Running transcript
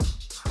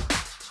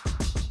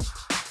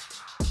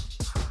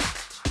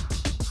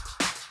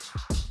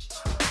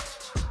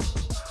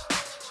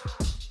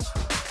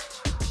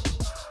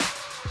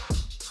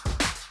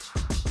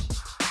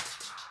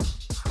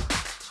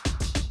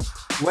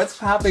What's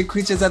poppin',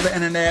 creatures of the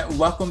internet?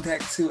 Welcome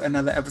back to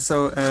another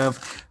episode of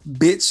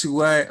Bitch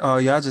What? Oh,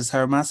 y'all just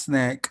heard my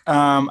snack.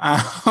 I'm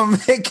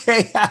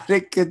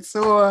Chaotic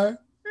Couture.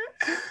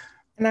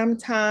 And I'm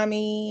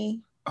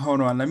Tommy.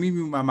 Hold on, let me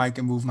mute my mic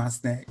and move my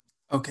snack.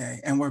 Okay,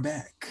 and we're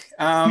back.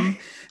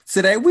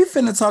 Today we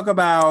finna talk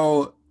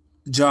about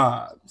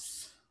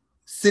jobs.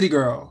 City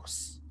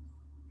Girls.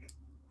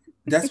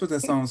 That's what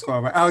that song's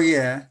called, right? Oh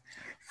yeah.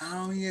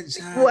 Oh yeah,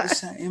 job.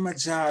 What? In my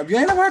job. You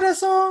ain't never heard that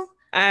song?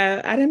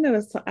 I didn't know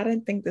this. I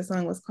didn't think the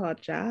song was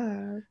called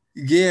Job.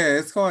 Yeah,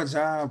 it's called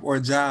Job or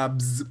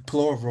Jobs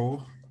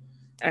plural.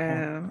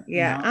 Oh,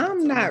 yeah. No,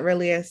 I'm not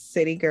really a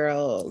City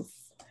Girls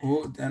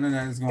oh, the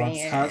internet is going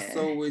to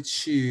tussle fan.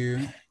 with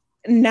you.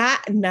 Not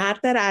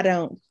that I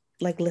don't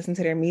like listen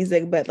to their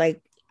music, but like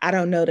I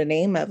don't know the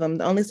name of them.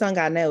 The only song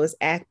I know is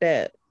Act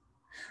Up.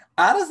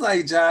 I just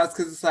like jobs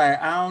because it's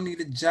like I don't need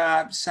a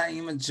job,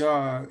 Shaima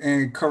job,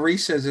 and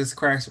Carisha just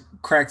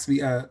cracks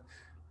me up.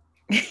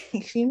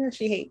 You know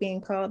she hate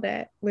being called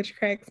that, which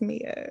cracks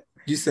me up.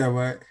 You said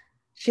what?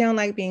 She don't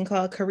like being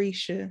called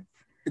Carisha.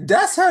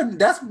 That's her.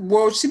 That's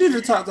well. She need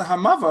to talk to her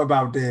mother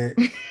about that.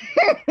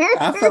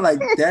 I feel like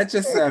that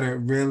just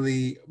sounded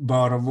really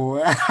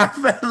Baltimore. I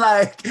feel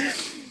like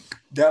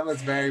that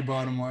was very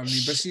Baltimore of me.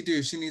 But she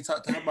do. She need to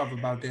talk to her mother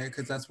about that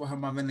because that's what her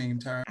mother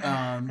named her.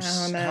 I don't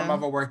Her know.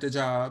 mother worked a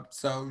job,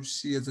 so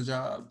she is a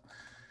job.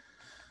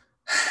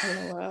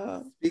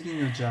 LOL.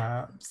 Speaking of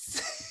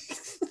jobs,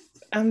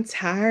 I'm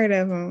tired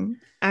of them.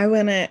 I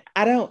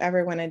don't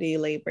ever want to do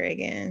labor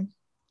again.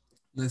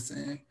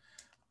 listen,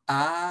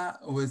 I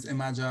was in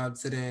my job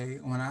today.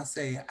 When I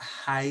say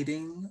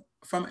hiding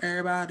from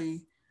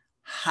everybody,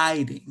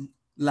 hiding,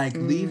 like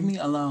leave me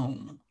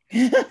alone.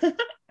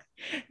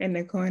 In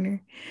the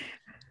corner.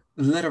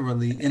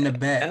 Literally in the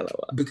back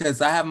LOL.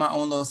 because I have my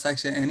own little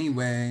section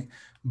anyway.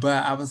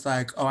 But I was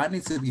like, oh, I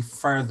need to be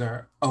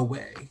further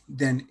away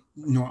than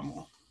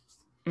normal.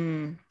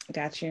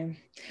 Got you.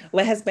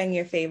 What has been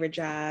your favorite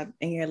job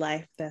in your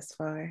life thus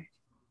far?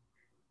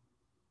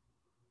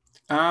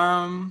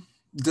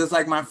 Does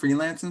like my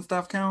freelancing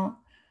stuff count?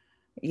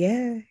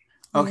 Yeah.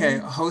 Okay,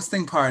 Yeah.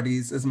 hosting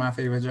parties is my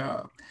favorite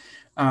job.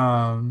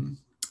 Um,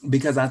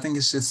 because I think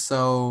it's just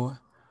so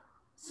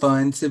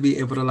fun to be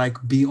able to like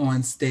be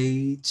on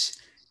stage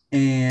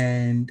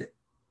and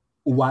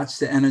watch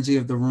the energy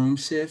of the room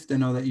shift and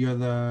know that you're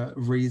the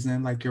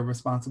reason, like you're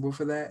responsible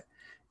for that.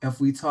 If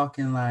we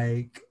talking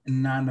like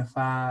 9 to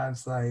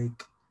 5s,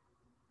 like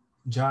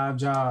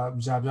jobs,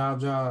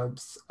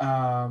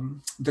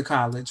 the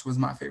college was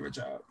my favorite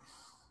job.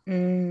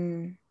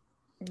 Mm,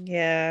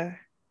 yeah.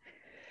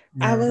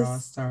 I Where it all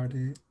was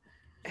started.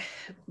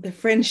 the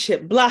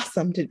friendship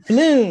blossomed, it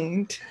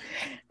bloomed.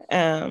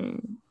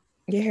 Um,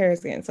 your hair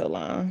is getting so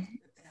long.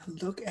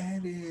 Look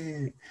at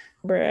it.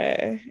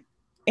 Bruh.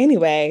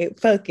 Anyway,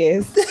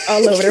 focus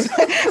all over the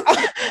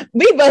place.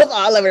 We both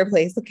all over the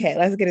place. Okay,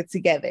 let's get it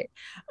together.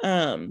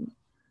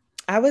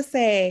 I would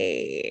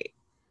say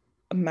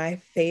my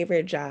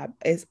favorite job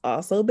is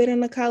also been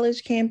on a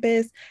college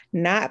campus,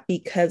 not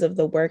because of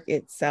the work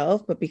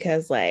itself, but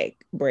because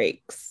like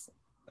breaks,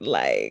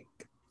 like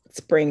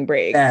spring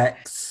break,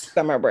 Facts.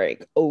 summer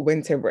break, or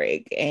winter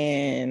break,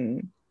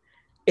 and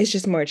it's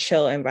just more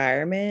chill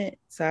environment.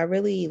 So I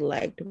really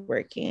liked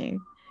working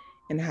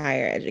in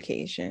higher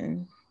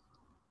education,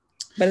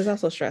 but it's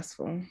also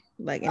stressful,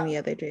 like any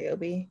other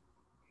job.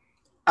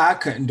 I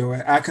couldn't do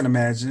it. I could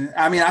imagine.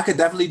 I mean, I could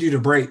definitely do the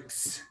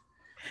breaks,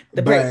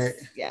 The but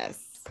breaks, yes.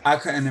 I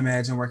couldn't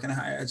imagine working in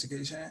higher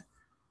education.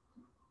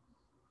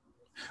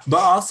 But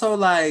also,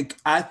 like,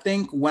 I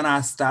think when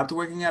I stopped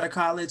working at a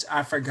college,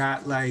 I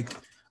forgot like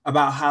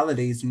about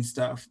holidays and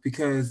stuff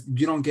because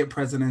you don't get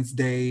President's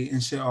Day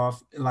and shit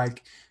off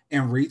like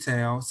in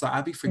retail. So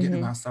I'd be forgetting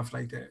Mm-hmm. about stuff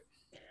like that.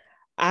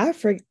 I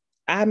for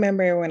I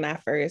remember when I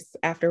first,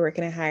 after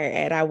working in higher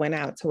ed, I went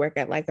out to work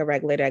at like a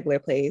regular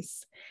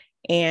place,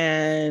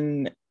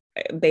 and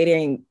they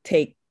didn't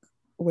take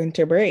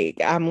winter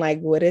break. I'm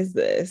like, what is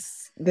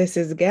this? This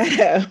is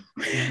ghetto.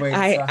 Wait, so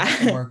I have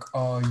to I work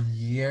all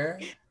year?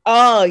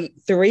 oh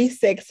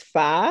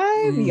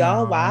 365,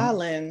 y'all No,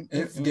 wildin'.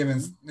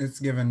 it's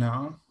given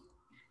no.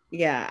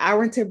 Yeah, our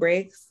winter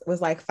breaks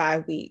was like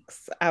 5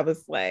 weeks. I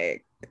was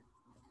like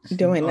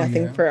doing Oh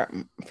nothing yeah,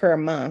 for a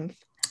month,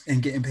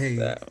 and getting so,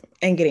 paid.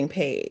 and getting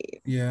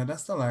paid. Yeah,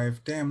 that's the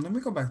life. Damn, let me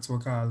go back to a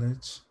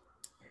college.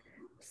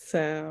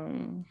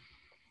 So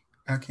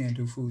I can't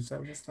do food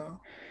service though.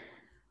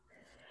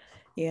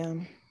 yeah.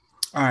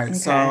 All right, Okay.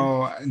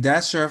 so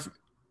that's your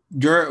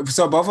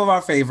so both of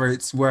our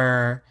favorites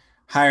were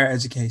higher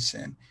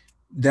education.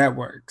 That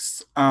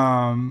works.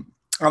 I'm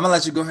gonna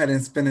let you go ahead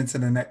and spin into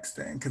the next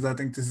thing because I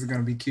think this is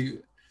gonna be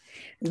cute.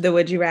 The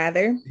would you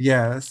rather?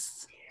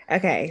 Yes.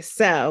 Okay,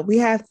 so we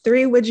have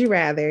three would you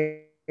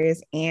rathers,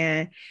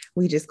 and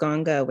we just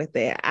gonna go with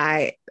it.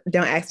 I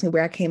don't ask me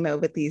where I came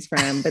up with these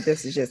from, but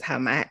this is just how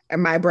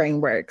my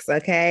brain works.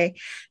 Okay,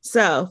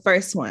 so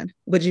first one: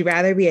 would you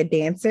rather be a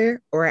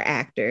dancer or an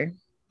actor?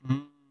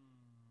 Mm.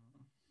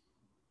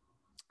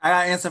 I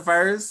gotta answer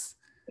first.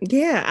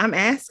 Yeah, I'm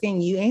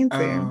asking you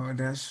answer. Oh,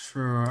 that's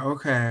true.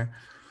 Okay.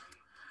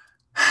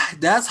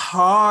 That's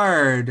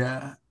hard.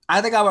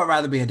 I think I would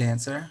rather be a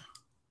dancer.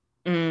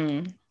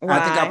 Why?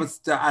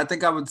 I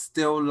think I would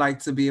still like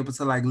to be able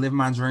to like live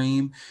my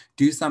dream,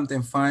 do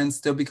something fun,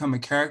 still become a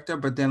character,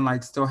 but then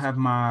like still have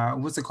my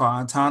what's it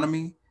called?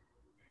 Autonomy.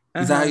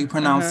 Is that how Uh-huh. you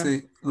pronounce Uh-huh.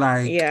 it?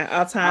 Like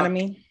Yeah, I,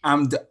 autonomy.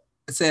 I'm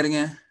say it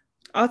again.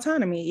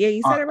 Autonomy. Yeah,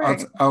 you said it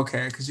right.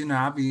 Okay, because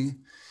I be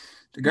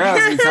the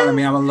girls be telling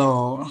me I'm a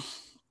little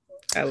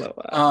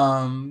LOL.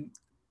 um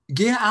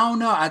yeah, I don't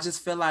know. I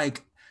just feel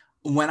like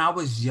when I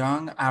was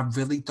young, I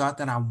really thought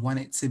that I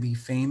wanted to be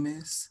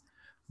famous,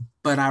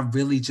 but I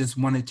really just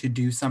wanted to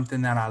do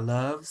something that I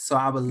love. So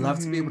I would love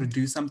to be able to Mm-hmm.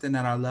 do something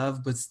that I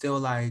love, but still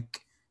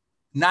like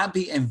not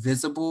be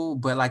invisible,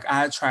 but like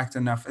I attract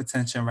enough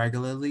attention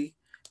regularly.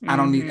 I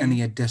don't need Mm-hmm.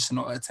 any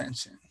additional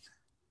attention.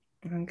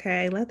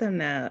 Okay, let them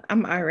know.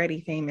 I'm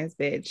already famous,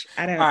 bitch.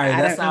 I All don't right, I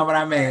that's don't not need what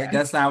I meant. more.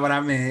 That's not what I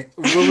meant.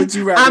 What would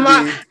you rather I'm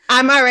a, be?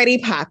 I'm already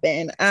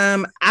popping.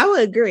 I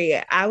would agree.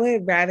 I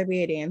would rather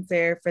be a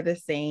dancer for the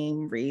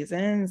same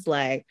reasons.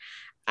 Like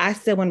I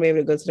still want to be able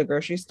to go to the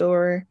grocery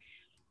store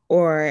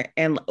or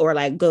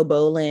like go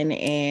bowling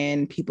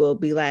and people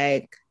be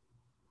like,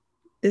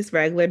 this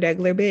regular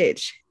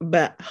bitch.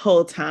 But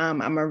whole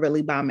time I'm a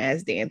really bomb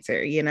ass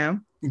dancer, you know?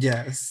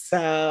 Yes.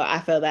 So I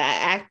feel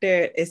that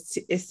actor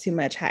is too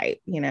much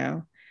hype, you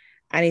know.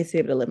 I need to be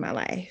able to live my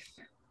life.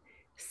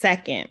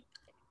 Second,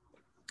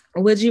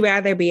 would you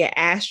rather be an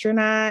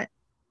astronaut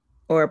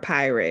or a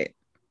pirate?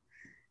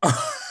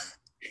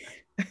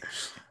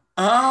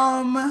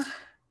 um,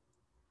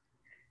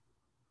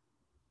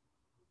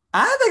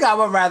 I think I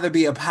would rather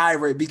be a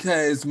pirate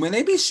because when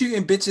they be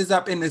shooting bitches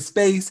up into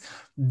space,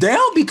 they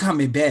don't be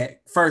coming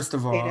back, first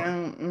of They all.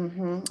 don't.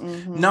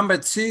 Number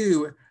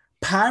two,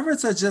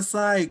 pirates are just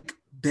like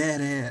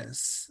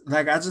badass.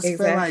 Like I just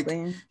feel like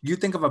Exactly. you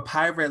think of a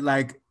pirate,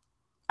 like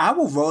I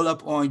will roll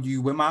up on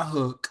you with my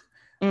hook.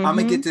 I'm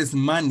gonna get Mm-hmm. this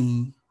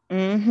money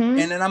Mm-hmm.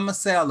 and then I'm gonna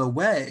sail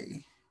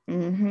away.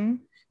 Mm-hmm.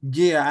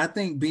 Yeah, I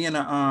think being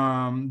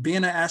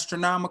an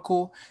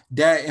astronomical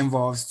that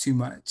involves too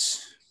much.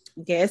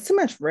 Yeah, it's too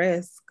much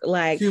risk.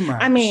 Like, Too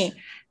I much. mean,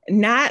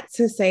 not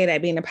to say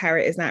that being a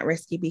pirate is not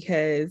risky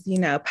because, you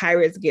know,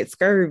 pirates get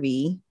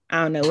scurvy.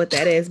 I don't know what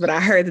that is, but I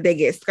heard that they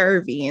get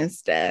scurvy and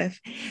stuff.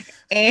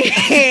 And,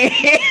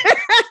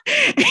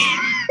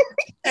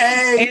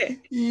 Hey, and,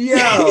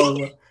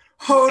 yo,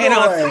 hold and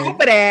on top on.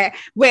 of that,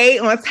 wait,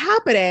 on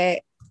top of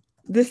that,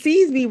 the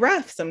seas be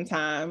rough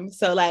sometimes.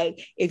 So,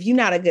 like, if you're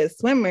not a good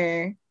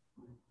swimmer,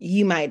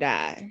 you might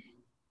die.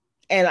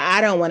 And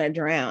I don't want to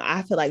drown.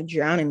 I feel like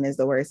drowning is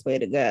the worst way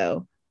to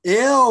go.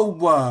 Ew.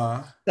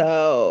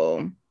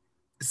 So,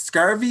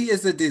 Scurvy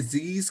is a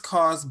disease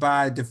caused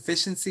by a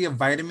deficiency of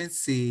vitamin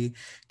C,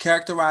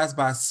 characterized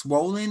by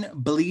swollen,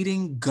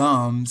 bleeding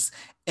gums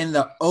in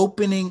the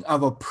opening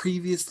of a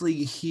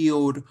previously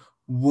healed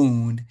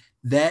wound.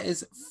 That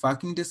is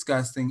fucking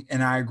disgusting.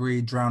 And I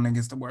agree, drowning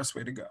is the worst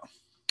way to go.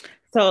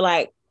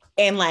 like,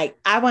 and like,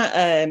 I want,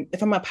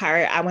 if I'm a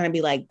pirate, I want to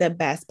be like the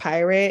best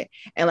pirate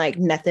and like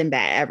nothing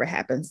bad ever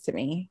happens to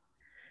me.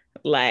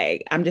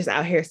 Like, I'm just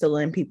out here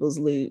stealing people's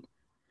loot,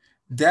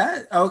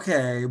 That,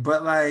 okay,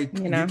 but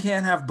like, you you know?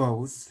 can't have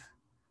both.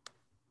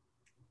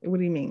 What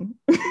do you mean?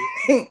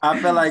 I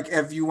feel like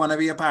if you want to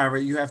be a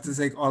pirate, you have to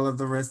take all of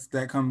the risks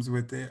that comes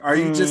with it. Are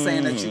you just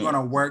saying that you're Mm,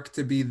 gonna work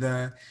to be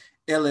the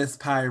illest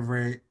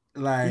pirate?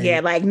 yeah,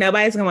 Like, like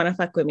nobody's gonna want to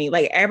fuck with me.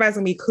 Like everybody's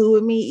gonna be cool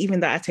with me, even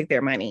though I take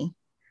their money.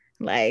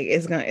 Like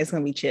it's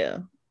gonna be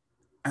chill.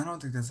 I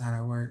don't think that's how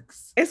that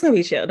works. It's gonna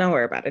be chill. Don't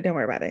worry about it. Don't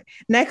worry about it.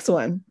 Next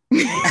one.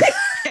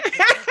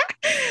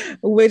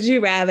 Would you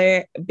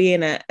rather be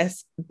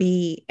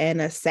an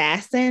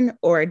assassin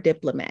or a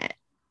diplomat?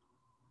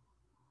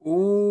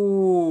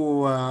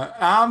 Ooh,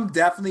 I'm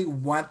definitely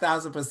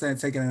 1000%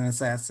 taking an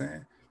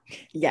assassin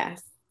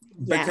Yes.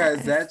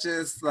 because Yes. that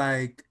just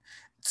like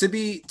to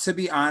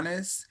be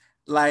honest,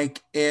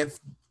 like if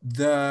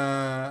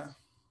the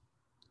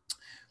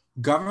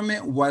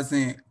government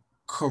wasn't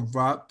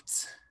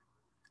corrupt,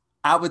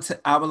 I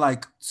would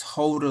like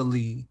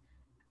totally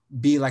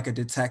be like a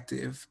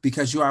detective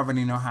because you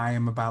already know how I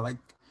am about like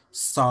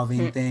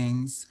solving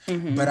things.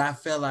 But Mm-hmm. I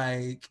feel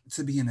like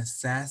to be an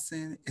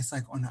assassin, it's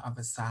like on the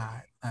other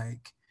side.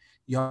 Like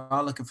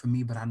y'all looking for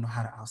me, but I know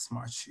how to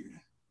outsmart you.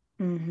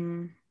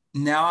 Mm-hmm.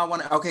 Now I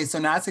want to, okay, so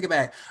now I take it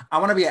back. I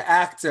want to be an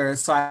actor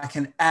so I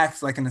can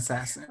act like an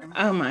assassin.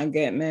 Oh my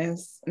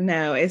goodness.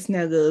 No, it's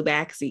no good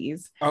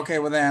backsies. Okay,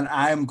 well then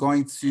I am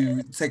going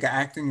to take an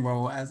acting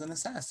role as an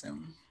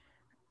assassin.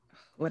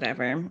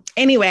 Whatever.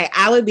 Anyway,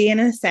 I would be an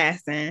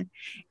assassin,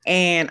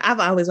 and I've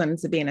always wanted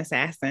to be an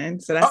assassin,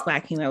 so that's Oh, why I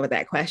came up with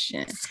that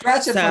question.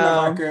 scratch it from the So,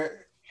 record,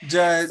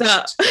 Judge.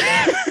 so,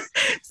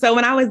 so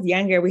when I was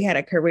younger, we had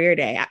a career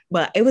day,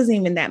 but it wasn't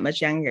even that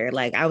much younger.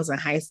 Like I was in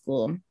high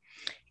school,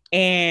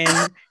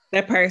 and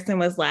the person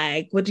was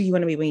like, "What do you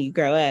want to be when you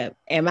grow up?"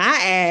 And my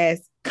ass,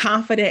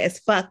 confident as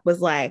fuck,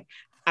 was like,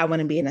 I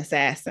want to be an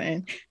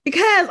assassin,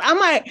 because I'm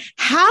like,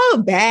 how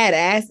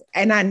badass.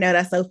 And I know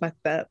that's so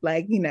fucked up,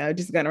 like, you know,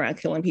 just going around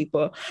killing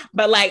people.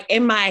 But like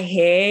in my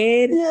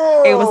head,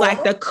 it was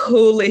like the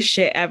coolest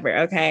shit ever.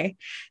 Okay.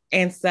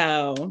 And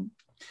so,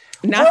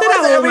 not what that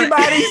was I would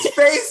everybody's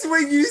face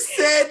when you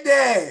said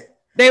that?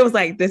 They was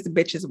like, this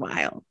bitch is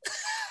wild.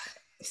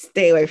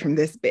 Stay away from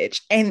this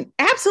bitch. And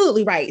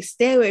absolutely right.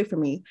 Stay away from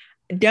me.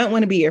 Don't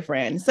want to be your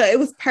friend. So it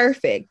was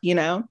perfect, you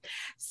know?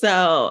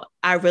 So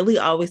I really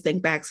always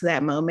think back to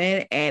that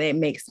moment, and it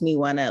makes me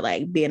want to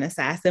like be an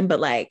assassin, but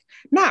like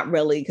not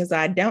really, because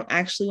I don't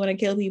actually want to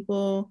kill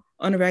people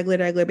on a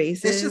regular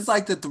basis. It's just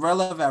like the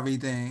thrill of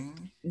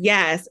everything.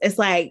 Yes. It's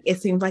like,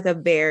 it seems like a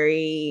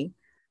very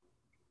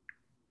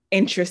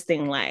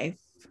interesting life.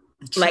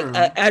 True. Like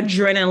a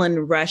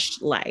adrenaline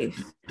rushed life.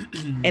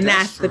 And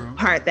that's the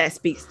part that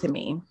speaks to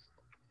me.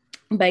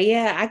 But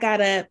yeah, I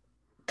got up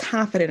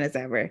confident as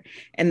ever.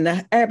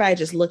 And everybody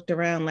just looked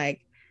around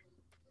like,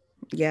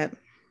 yep,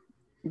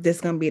 this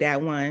is going to be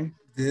that one.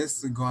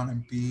 This is going to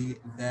be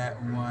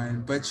that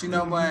one. But you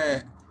know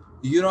what?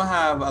 You don't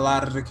have a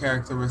lot of the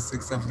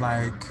characteristics of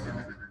like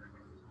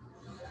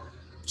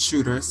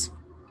shooters.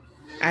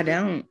 I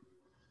don't.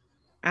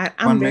 I'm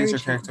one major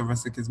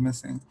characteristic is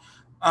missing.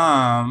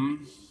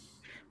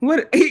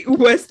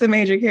 What's the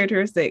major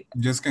characteristic?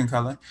 Just skin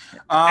color.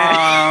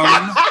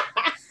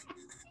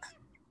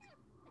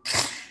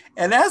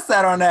 And that's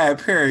that on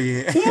that,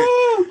 period.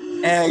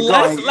 And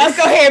let's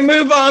go ahead and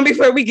move on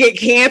before we get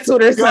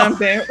canceled or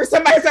something. Or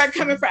somebody start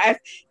coming for us.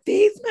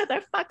 These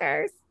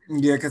motherfuckers.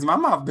 Yeah, because my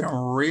mouth been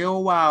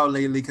real wild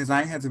lately because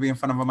I ain't had to be in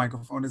front of a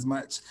microphone as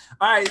much.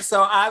 All right,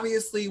 so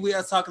obviously we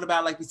are talking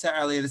about, like we said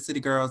earlier, the City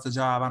Girls, the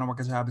job. I don't work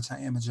a job, but I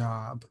am a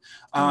job.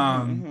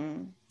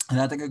 And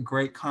I think a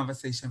great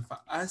conversation for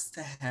us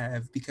to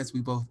have, because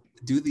we both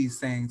do these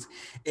things,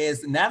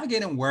 is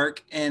navigating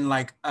work and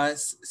like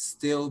us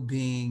still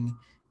being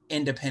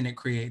independent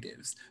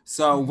creatives.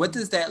 So what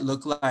does that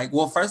look like?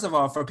 Well, first of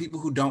all, for people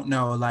who don't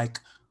know, like,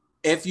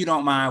 if you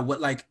don't mind,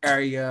 what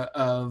area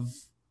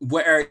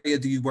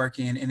do you work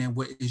in? And then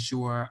what is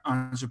your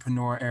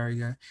entrepreneur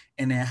area?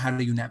 And then how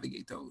do you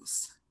navigate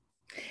those?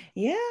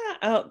 Yeah.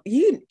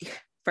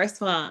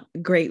 First of all,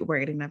 great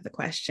wording of the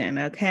question.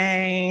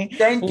 Okay.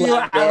 Thank you.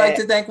 I like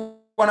to thank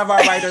one of our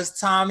writers,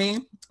 Tommy.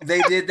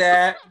 They did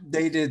that.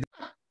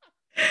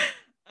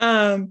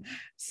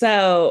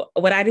 So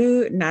what I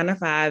do 9 to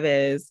 5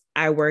 is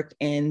I work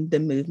in the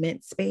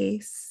movement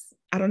space.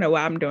 I don't know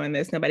why I'm doing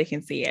this. Nobody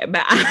can see it,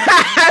 but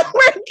I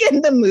work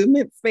in the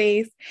movement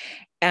space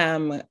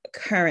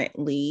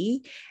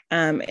currently.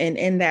 And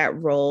in that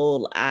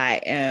role,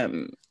 I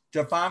am...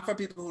 Define for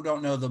people who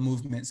don't know the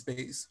movement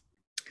space.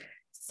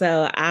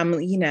 So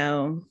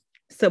I'm,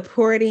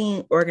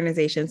 supporting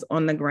organizations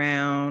on the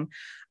ground,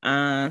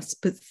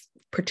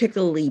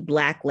 particularly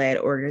Black-led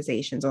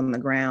organizations on the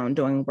ground,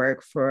 doing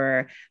work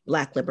for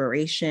Black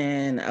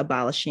liberation,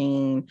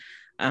 abolishing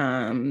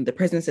the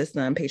prison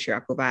system,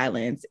 patriarchal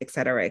violence, et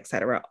cetera, et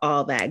cetera.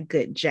 All that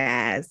good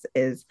jazz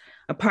is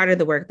a part of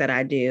the work that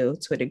I do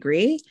to a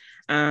degree.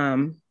 I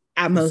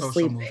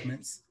mostly... Social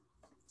movements.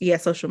 Yeah,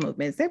 social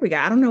movements. There we go.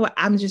 I don't know what,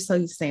 I'm just so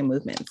used to saying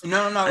movements.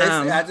 No.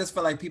 I just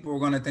feel like people were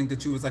going to think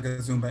that you was like a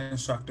Zumba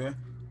instructor.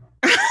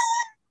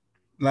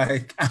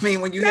 Like, I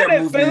mean, when you hear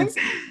movements,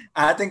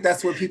 I think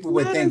that's what people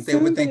would think. They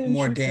would think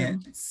more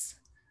dance.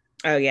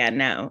 Oh yeah,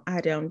 no,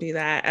 I don't do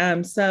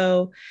that.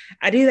 So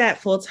I do that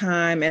full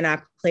time, and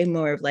I play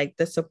more of like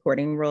the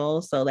supporting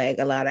role. So like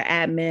a lot of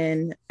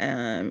admin,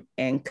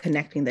 and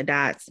connecting the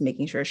dots,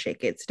 making sure shit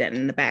gets done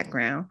in the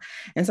background.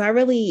 And so I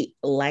really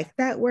like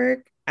that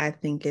work. I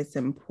think it's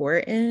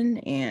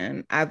important,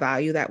 and I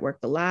value that work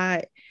a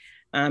lot.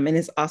 And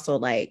it's also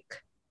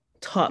like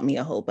taught me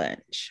a whole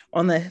bunch.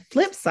 On the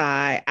flip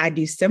side, I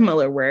do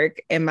similar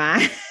work in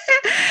my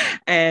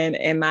and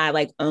in my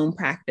like own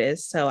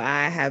practice. So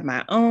I have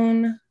my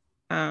own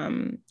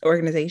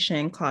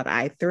organization called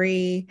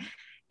I3,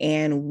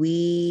 and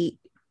we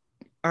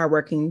are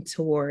working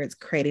towards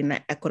creating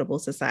an equitable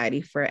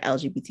society for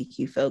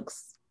LGBTQ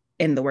folks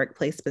in the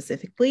workplace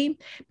specifically,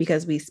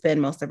 because we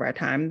spend most of our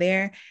time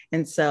there.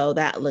 And so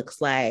that looks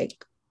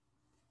like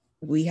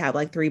we have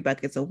like 3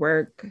 buckets of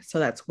work. So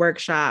that's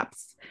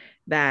workshops,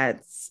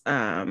 that's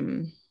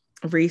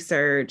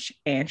research,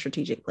 and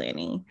strategic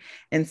planning.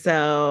 And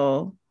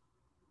so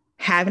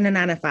having a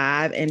 9 to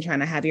 5 and trying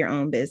to have your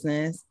own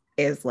business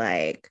is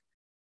like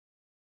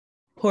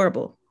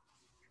horrible.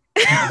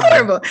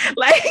 Horrible.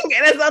 Like,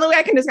 that's the only way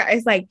I can describe it.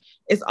 It's like,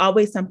 it's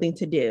always something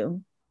to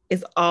do.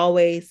 It's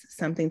always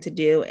something to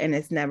do. And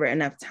it's never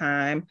enough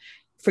time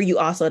for you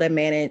also to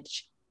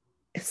manage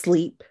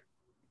sleep,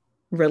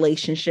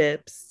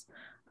 relationships,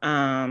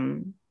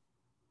 and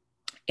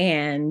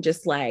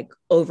just like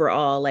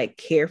overall like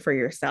care for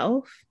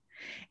yourself.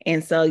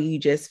 And so you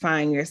just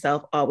find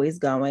yourself always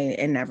going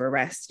and never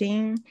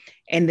resting.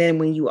 And then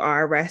when you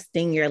are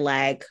resting, you're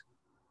like,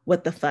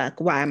 what the fuck?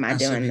 Why am I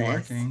doing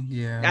this? Working.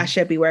 Yeah. I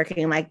should be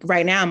working. Like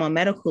right now I'm on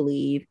medical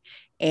leave,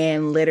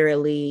 and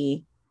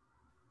literally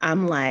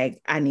I'm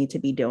like, I need to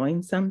be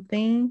doing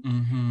something.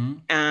 Mm-hmm.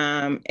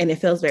 And it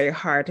feels very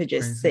hard to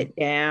just Crazy. sit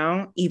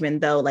down, even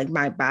though like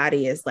my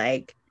body is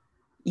like,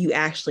 you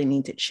actually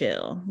need to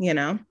chill, you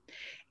know?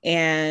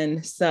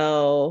 And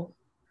so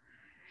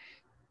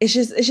it's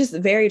just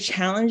very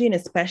challenging,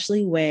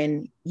 especially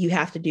when you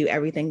have to do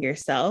everything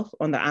yourself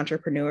on the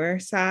entrepreneur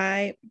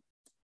side.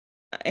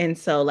 And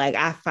so like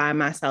I find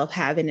myself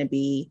having to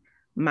be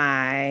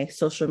my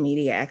social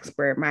media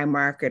expert, my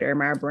marketer,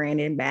 my brand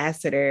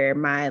ambassador,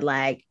 my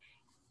like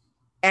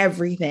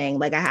everything.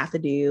 Like I have to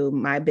do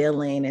my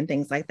billing and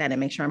things like that and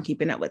make sure I'm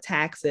keeping up with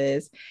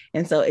taxes.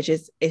 And so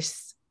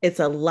it's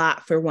a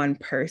lot for one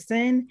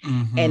person,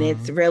 and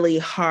it's Mm-hmm. really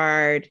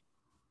hard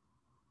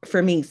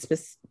for me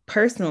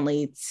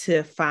personally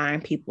to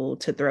find people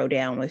to throw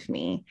down with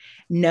me,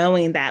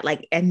 knowing that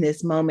like in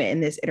this moment,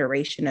 in this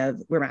iteration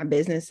of where my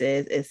business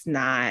is, it's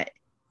not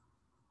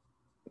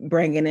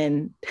bringing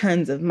in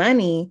tons of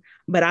money,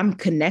 but I'm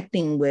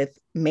connecting with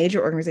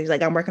major organizations.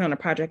 Like I'm working on a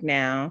project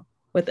now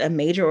with a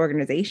major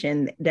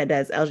organization that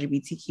does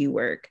LGBTQ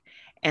work.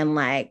 And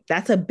like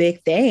that's a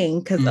big thing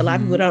because a lot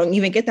of people Mm-hmm. don't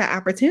even get that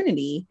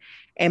opportunity.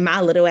 And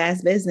my little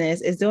ass business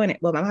is doing it.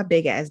 Well, my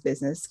big ass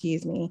business,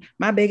 excuse me.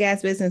 My big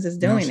ass business is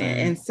No doing it.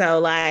 shade. And so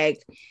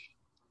like,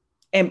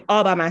 and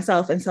all by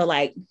myself. And so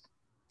like,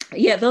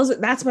 yeah,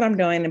 that's what I'm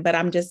doing. But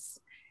I'm just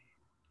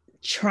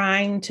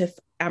trying to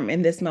I'm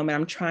in this moment,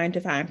 I'm trying to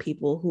find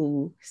people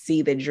who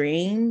see the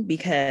dream,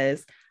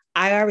 because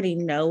I already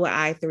know what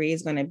I3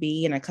 is going to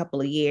be in a couple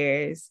of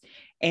years,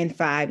 in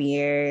 5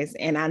 years,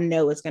 and I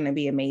know it's going to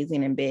be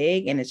amazing and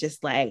big. And it's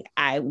just like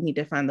I need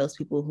to find those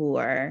people who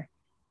are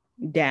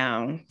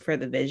down for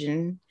the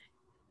vision,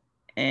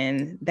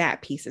 and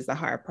that piece is the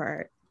hard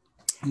part.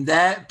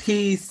 That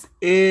piece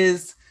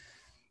is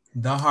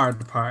the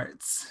hard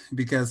parts,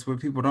 because what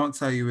people don't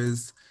tell you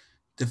is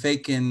the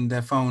faking,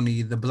 the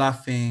phony, the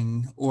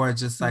bluffing, or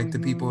just like the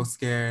people Mm-hmm.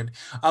 scared.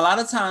 A lot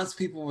of times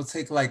people will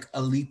take like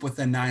a leap with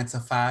a 9 to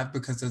 5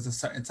 because there's a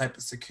certain type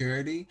of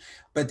security,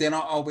 but they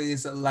don't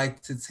always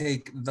like to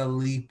take the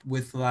leap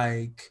with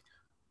like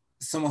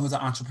someone who's an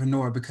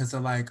entrepreneur because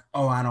they're like,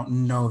 oh, I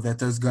don't know that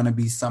there's gonna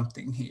be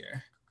something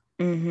here.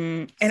 Mm-hmm.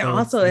 And So it's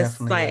also, it's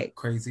definitely a like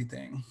crazy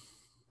thing.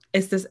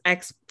 it's this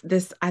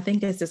I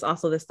think it's just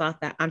also this thought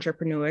that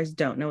entrepreneurs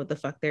don't know what the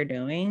fuck they're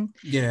doing,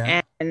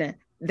 Yeah. and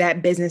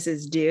that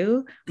businesses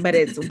do, but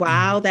it's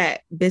wild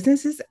that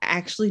businesses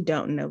actually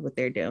don't know what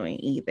they're doing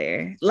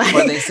either. Or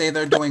Like they say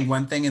they're doing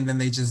one thing and then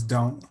they just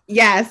don't.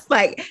 yes,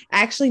 like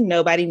actually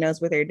nobody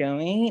knows what they're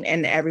doing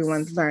and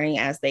everyone's learning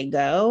as they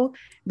go,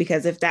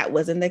 because if that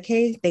wasn't the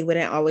case, they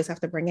wouldn't always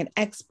have to bring in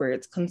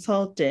experts,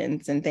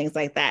 consultants and things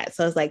like that.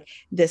 So it's like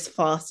this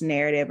false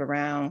narrative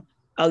around,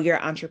 oh, you're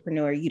an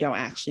entrepreneur, you don't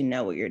actually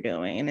know what you're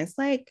doing. And it's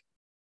like,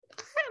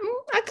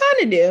 I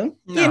kind of do.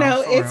 You No,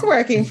 know, for it's real.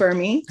 working for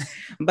me.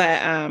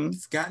 But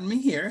It's gotten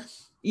me here.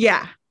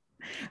 yeah.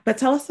 But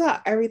tell us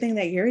about everything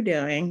that you're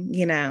doing,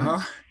 you know.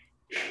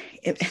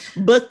 Uh,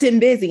 Booked and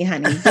busy,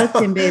 honey. Booked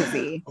and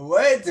busy.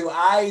 what do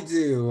I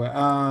do?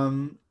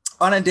 On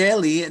a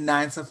daily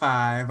 9 to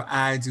 5,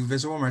 I do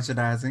visual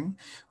merchandising,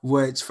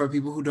 which for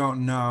people who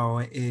don't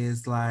know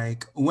is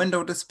like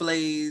window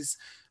displays.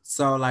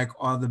 So like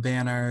all the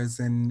banners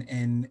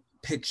and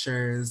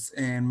pictures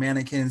and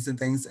mannequins and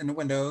things in the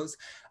windows.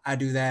 I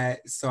do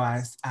that. So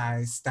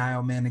I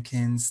style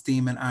mannequins,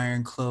 steam and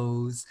iron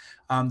clothes.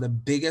 The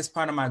biggest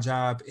part of my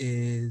job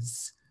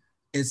is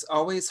it's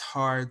always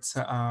hard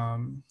to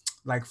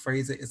like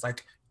phrase it. It's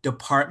like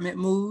department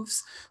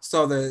moves.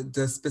 So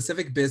the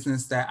specific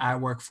business that I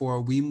work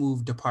for, we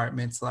move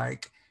departments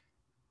like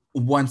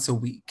once a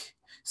week.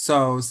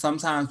 So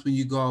sometimes when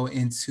you go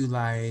into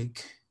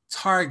like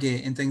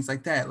Target and things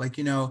like that, like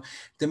the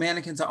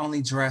mannequins are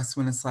only dressed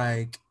when it's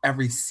like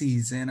every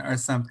season or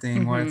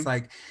something, or it's Mm-hmm.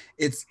 like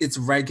it's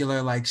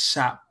regular like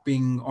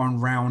shopping on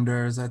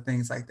rounders or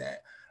things like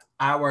that.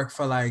 I work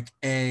for like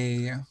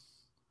a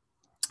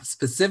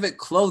specific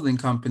clothing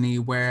company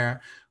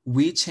where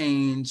we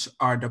change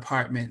our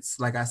departments,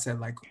 like I said,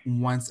 like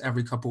once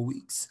every couple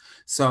weeks.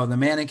 So the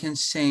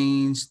mannequins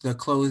change, the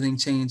clothing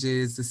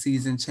changes, the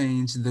season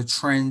change, the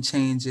trend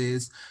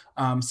changes.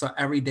 So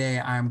every day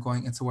I'm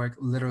going into work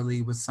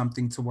literally with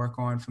something to work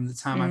on from the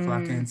time I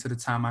clock in Mm. to the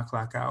time I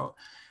clock out.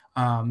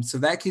 So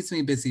that keeps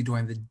me busy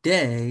during the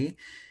day.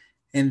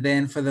 And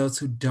then for those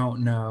who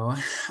don't know,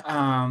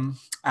 I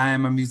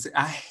am a music.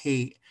 I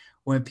hate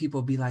when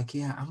people be like,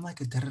 yeah, I'm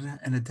like a da da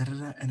and a da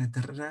da and a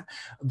da da,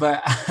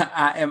 but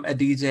I am a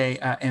DJ,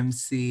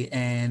 MC,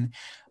 and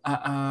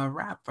a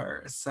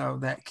rapper. So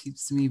that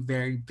keeps me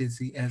very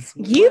busy as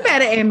You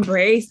better well.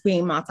 embrace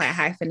being multi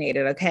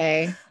hyphenated,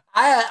 okay?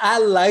 I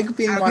like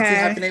being Okay.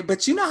 multi-hyphenate,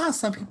 but you know how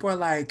some people are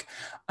like,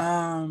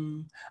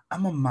 I'm a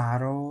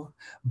model,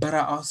 but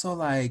I also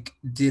like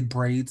did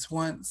braids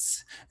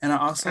once, and I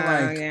also Oh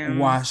like yeah.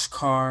 wash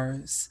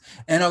cars.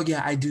 And oh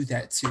yeah, I do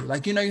that too.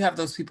 Like, you have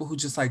those people who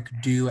just like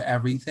do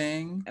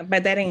everything.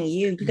 But that ain't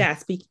you. You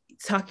gotta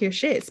talk your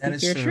shit, That speak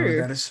is your true. truth,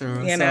 That is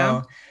true. you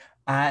know? So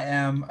I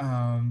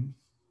am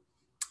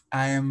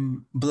I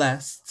am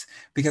blessed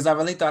because I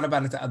really thought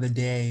about it the other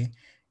day.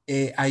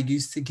 I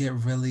used to get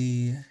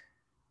really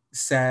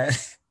sad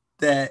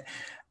that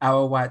I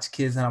would watch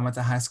kids that I went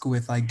to high school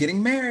with like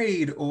getting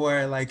married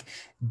or like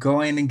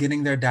going and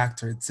getting their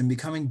doctorates and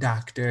becoming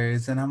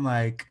doctors. And I'm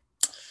like,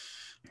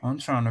 I'm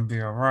trying to be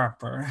a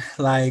rapper.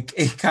 Like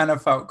it kind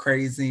of felt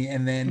crazy.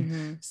 And then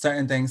Mm-hmm.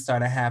 certain things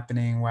started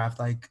happening where I've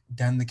like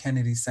done the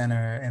Kennedy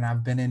Center and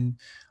I've been in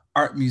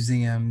art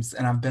museums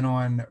and I've been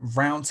on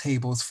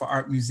roundtables for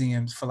art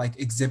museums for like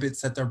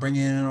exhibits that they're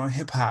bringing in on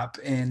hip hop.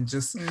 And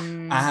just,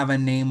 I Mm. have a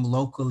name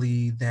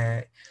locally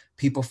that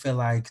people feel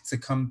like to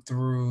come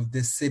through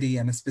this city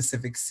and a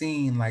specific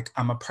scene, like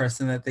I'm a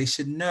person that they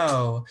should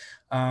know.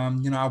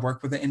 I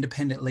work with an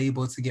independent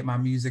label to get my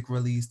music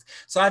released.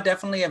 So I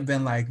definitely have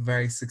been like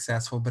very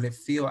successful, but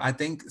I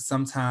think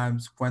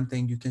sometimes one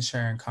thing you can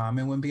share in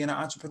common when being an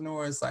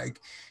entrepreneur is like,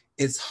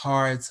 it's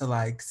hard to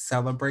like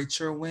celebrate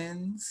your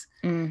wins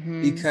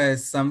Mm-hmm.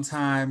 because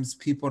sometimes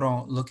people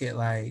don't look at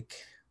like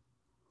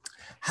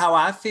how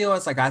I feel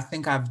is like I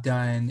think I've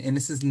done, and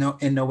this is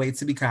in no way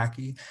to be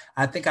cocky.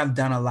 I think I've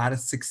done a lot of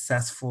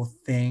successful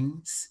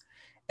things.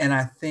 And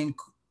I think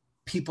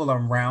people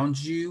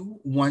around you,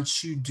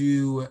 once you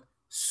do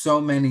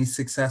so many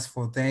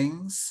successful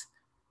things,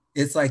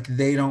 it's like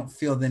they don't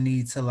feel the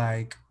need to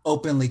like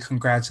openly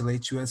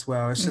congratulate you as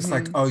well. It's just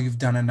like, Mm-hmm. oh, you've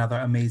done another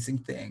amazing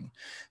thing.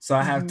 So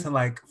I have Mm-hmm. to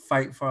like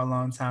fight for a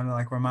long time to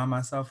like remind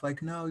myself,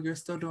 like, no, you're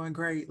still doing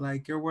great.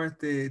 Like you're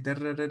worth it. Da,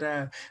 da, da, da,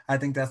 da. I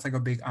think that's like a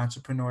big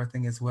entrepreneur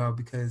thing as well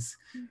because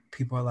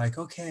people are like,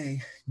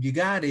 okay, you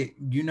got it.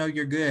 You know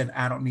you're good.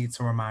 I don't need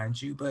to remind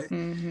you, but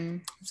Mm-hmm.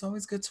 it's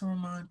always good to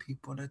remind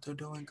people that they're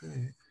doing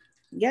good.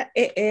 Yeah,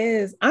 it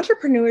is.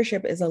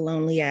 Entrepreneurship is a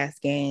lonely ass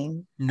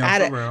game. No,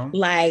 for I real.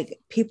 like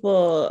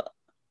people,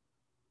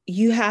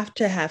 you have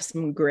to have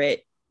some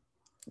grit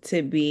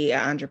to be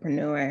an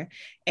entrepreneur,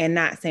 and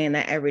not saying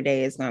that every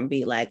day is going to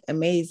be like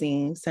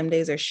amazing. Some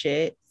days are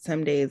shit.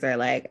 Some days are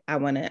like, I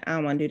don't want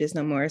to do this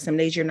no more. Some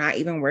days you're not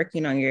even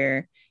working on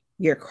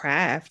your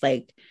craft,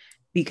 like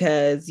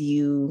because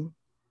you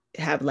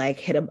have like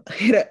hit a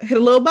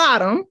little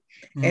bottom.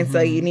 And so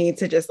you Mm-hmm. need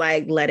to just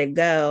like let it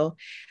go.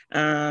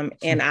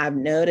 And I've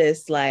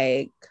noticed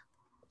like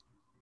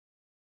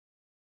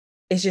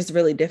it's just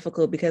really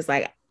difficult because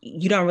like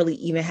you don't really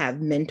even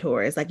have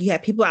mentors. Like you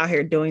have people out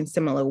here doing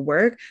similar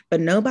work, but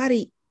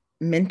nobody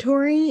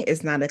mentoring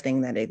is not a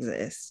thing that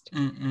exists.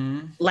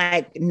 Mm-mm.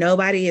 Like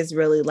nobody is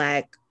really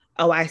like,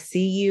 oh, I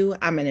see you,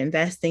 I'm gonna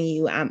invest in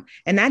you. And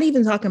not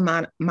even talking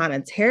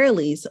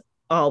monetarily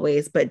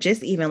always, but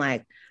just even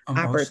like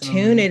Emotionally.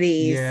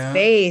 opportunities, Yeah.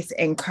 space,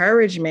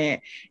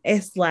 encouragement.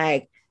 It's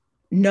like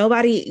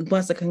nobody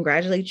wants to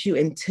congratulate you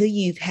until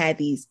you've had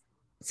these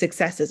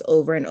successes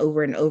over and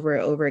over and over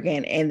and over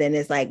again. And then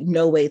it's like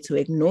no way to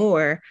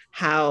ignore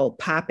how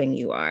popping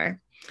you are.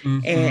 And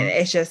Mm-hmm.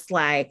 it's just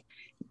like,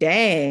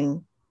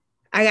 dang,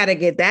 I got to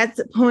get that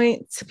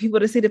point to people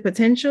to see the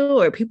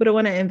potential or people to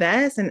want to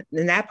invest. And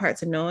that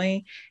part's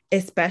annoying,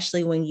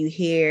 especially when you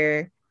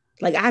hear,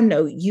 like, I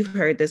know you've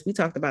heard this. We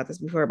talked about this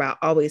before about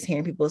always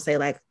hearing people say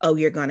like, oh,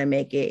 you're going to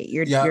make it.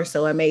 You're Yep.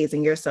 so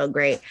amazing. You're so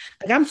great.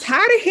 Like, I'm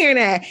tired of hearing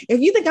that. If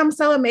you think I'm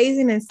so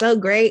amazing and so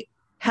great,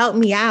 help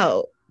me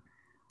out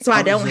so I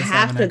I was don't just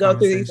having have to that go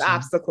through these conversation.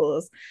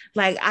 obstacles.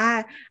 Like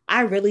I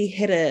really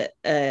hit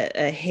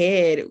a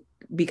head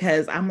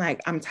because I'm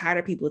like, I'm tired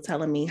of people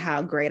telling me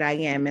how great I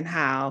am and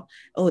how,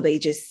 oh, they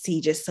just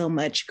see just so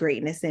much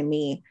greatness in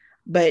me,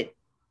 but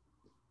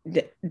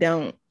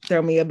don't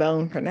throw me a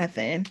bone for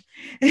nothing.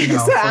 No,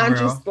 So for I'm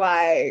real. just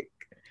like,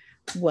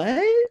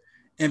 what?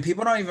 And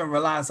people don't even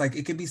realize like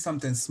it could be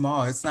something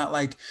small. It's not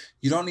like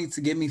you don't need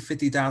to give me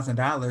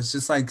 $50,000.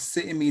 Just like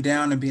sitting me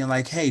down and being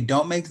like, hey,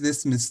 don't make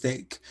this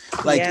mistake.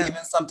 Like Yeah. even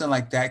something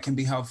like that can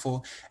be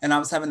helpful. And I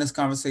was having this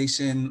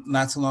conversation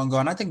not too long ago,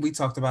 and I think we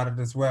talked about it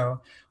as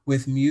well.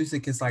 With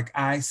music, it's like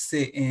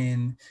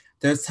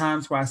there's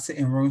times where I sit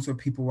in rooms with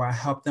people where I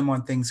help them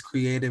on things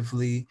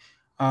creatively,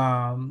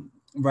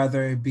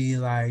 whether it be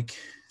like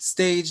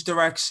stage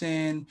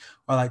direction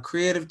or like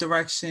creative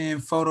direction,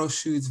 photo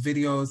shoots,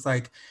 videos,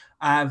 like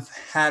I've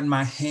had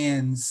my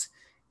hands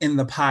in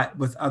the pot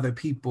with other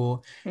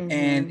people.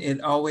 And Mm-hmm.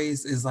 it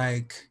always is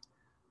like,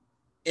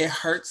 it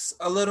hurts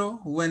a little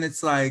when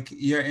it's like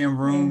you're in Mm-hmm.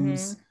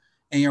 rooms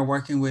and you're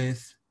working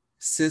with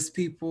cis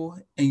people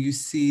and you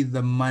see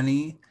the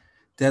money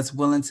that's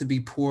willing to be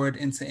poured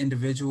into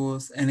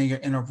individuals. And then you're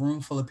in a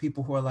room full of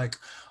people who are like,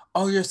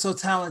 oh, you're so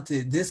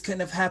talented. This couldn't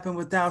have happened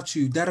without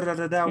you. Da da da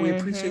da da. We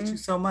appreciate you Mm-hmm.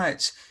 so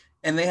much.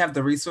 And they have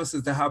the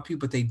resources to help you,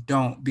 but they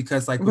don't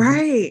because like with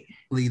me, Right.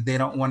 they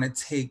don't want to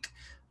take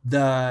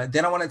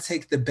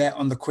the bet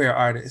on the queer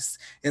artist.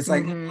 It's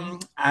like Mm-hmm.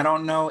 I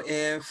don't know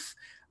if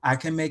I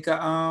can make a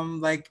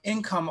like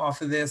income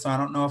off of this, or I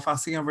don't know if I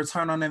see a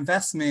return on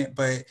investment,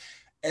 but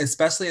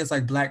especially as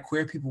like Black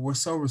queer people, we're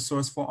so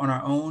resourceful on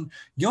our own.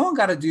 You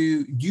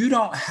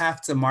don't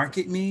have to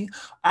market me.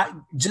 I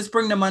just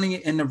bring the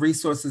money and the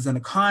resources and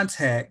the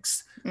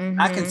context.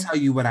 I can Mm-hmm. tell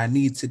you what I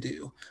need to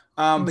do.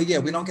 But yeah,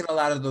 we don't get a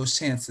lot of those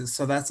chances.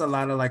 So that's a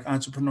lot of like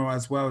entrepreneur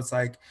as well. It's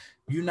like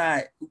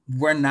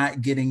we're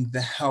not getting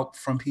the help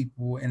from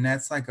people. And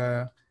that's like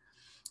that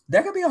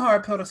could be a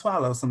hard pill to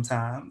swallow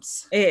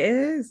sometimes. It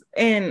is.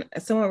 And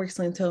someone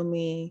recently told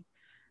me,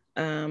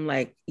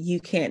 like, you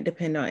can't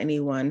depend on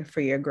anyone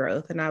for your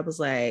growth. And I was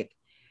like,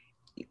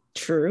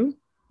 true.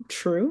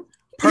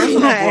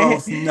 Personal like,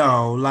 growth,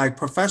 no. Like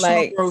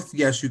professional growth,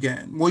 yes, you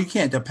can. Well, you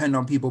can't depend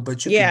on people,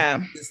 but you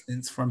can get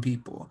distance from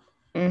people.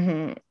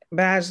 Mm-hmm.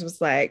 But I just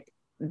was like,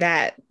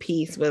 that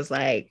piece was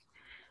like,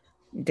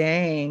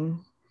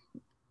 dang,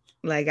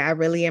 like I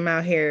really am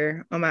out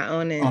here on my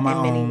own in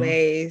many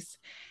ways.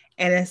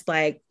 And it's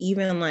like,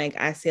 even like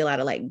I see a lot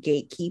of like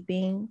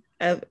gatekeeping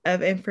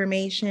of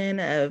information,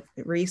 of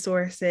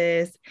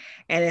resources.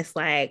 And it's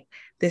like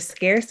the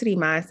scarcity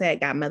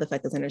mindset got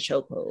motherfuckers in a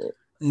chokehold.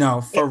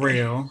 No, for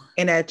real.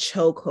 In a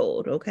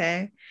chokehold,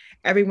 okay?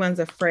 Everyone's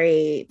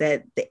afraid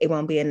that it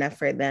won't be enough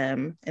for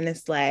them. And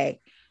it's like,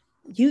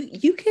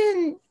 you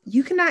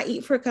cannot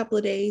eat for a couple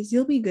of days,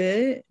 you'll be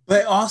good.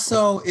 But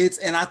also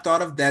and I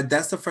thought of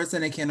that's the first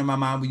thing that came to my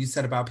mind when you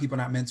said about people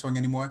not mentoring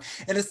anymore.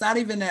 And it's not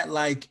even that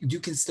like you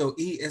can still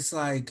eat, it's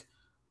like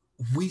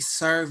we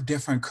serve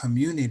different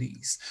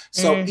communities.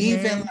 So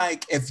even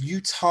like if you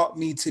taught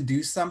me to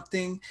do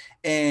something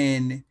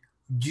and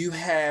you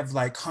have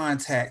like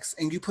contacts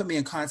and you put me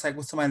in contact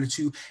with somebody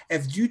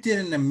if you did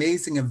an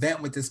amazing event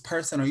with this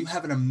person or you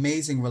have an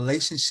amazing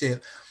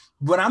relationship,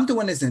 what I'm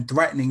doing isn't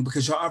threatening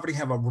because you already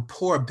have a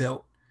rapport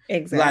built.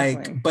 Exactly.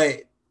 Like,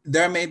 but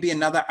there may be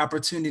another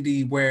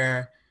opportunity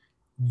where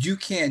you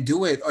can't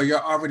do it or you're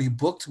already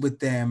booked with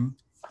them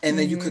and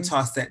then you could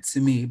toss that to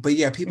me. But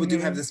yeah, people do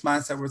have this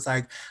mindset where it's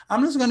like,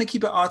 I'm just going to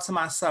keep it all to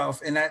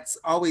myself. And that's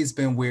always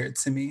been weird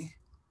to me.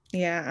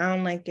 Yeah, I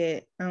don't like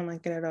it. I don't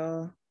like it at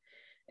all.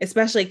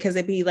 Especially because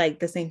it'd be like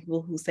the same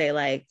people who say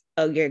like,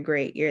 oh, you're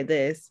great, you're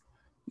this.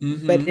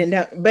 But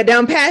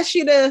don't pass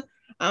you the,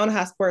 I don't know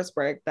how sports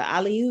work, the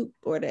alley-oop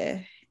or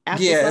the applesauce.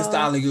 Yeah, it's the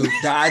alley-oop.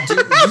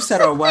 You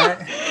said or what?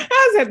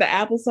 I said the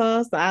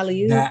applesauce, the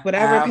alley-oop,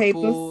 whatever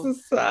paper.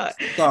 I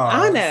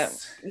don't know.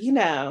 You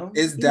know.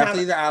 It's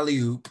definitely the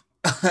alley-oop.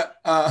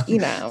 You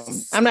know,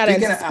 I'm not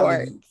into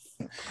sports.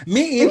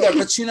 Me either,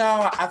 but you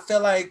know, I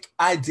feel like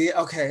I did.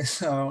 Okay,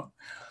 so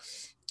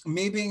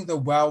me being the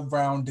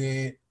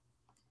well-rounded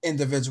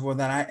individual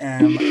that I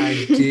am,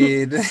 I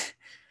did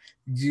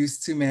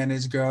used to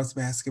manage girls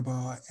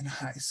basketball in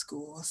high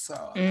school. So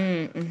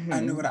I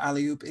know what an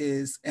alley-oop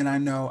is, and I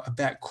know a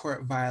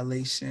backcourt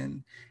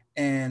violation,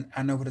 and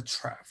I know what a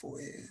travel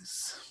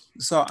is.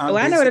 So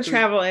I know what a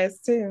travel is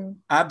too.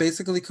 I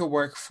basically could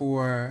work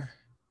for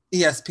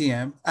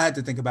ESPN. I had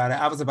to think about it.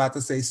 I was about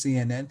to say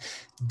CNN.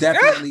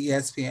 Definitely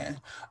ESPN.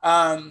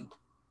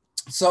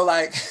 So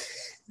like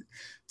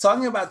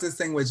talking about this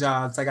thing with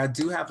jobs, like I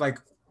do have like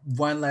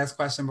one last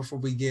question before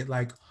we get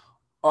like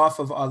off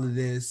of all of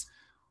this.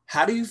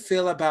 How do you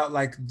feel about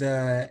like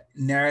the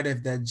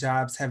narrative that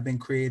jobs have been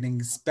creating,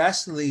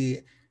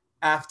 especially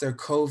after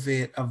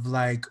COVID, of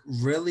like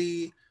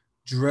really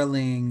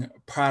drilling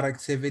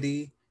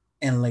productivity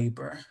and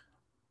labor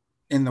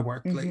in the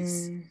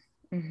workplace?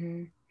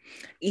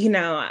 You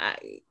know,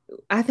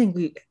 I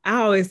think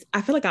I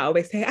feel like I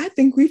always say, I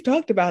think we've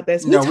talked about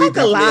this. We talk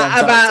a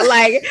lot about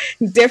like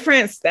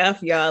different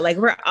stuff, y'all. Like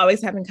we're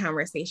always having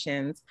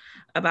conversations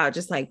about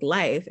just like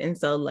life. And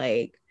so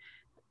like,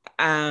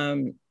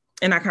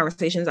 in our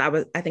conversations,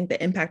 I think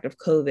the impact of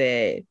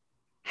COVID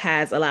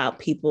has allowed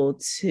people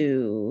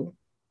to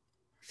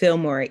feel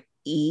more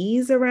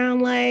ease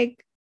around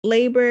like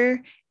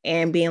labor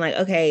and being like,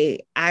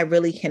 okay, I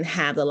really can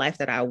have the life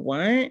that I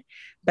want.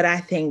 But I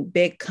think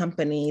big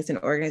companies and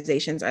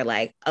organizations are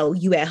like, oh,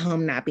 you at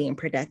home not being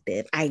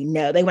productive. I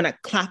know they want to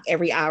clock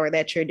every hour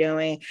that you're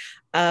doing.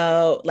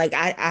 Like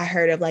I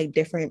heard of like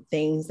different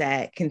things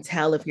that can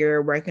tell if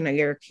you're working on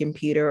your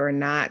computer or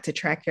not to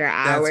track your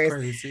hours. That's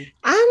crazy.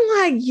 I'm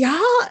like,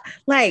 y'all,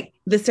 like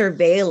the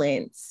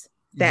surveillance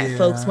that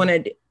folks want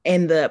to,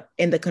 and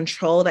the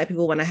control that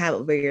people want to have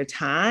over your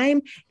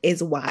time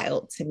is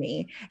wild to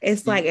me.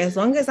 It's like, as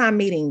long as I'm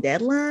meeting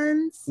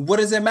deadlines, what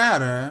does it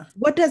matter?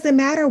 What does it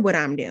matter what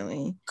I'm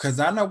doing?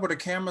 Because I know where the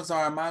cameras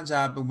are in my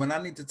job, but when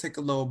I need to take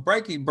a little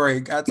breaky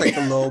break, I take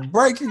a little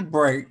breaky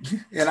break,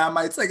 and I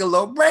might take a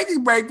little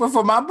breaky break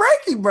before my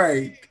breaky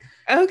break.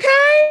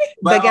 Okay,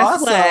 but guess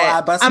also,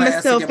 what? I'm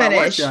still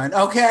finished.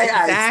 Okay,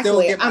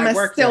 exactly. I'm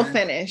still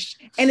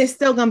finished, and it's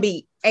still gonna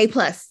be A+.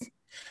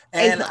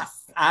 And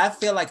I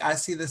feel like I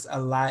see this a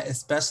lot,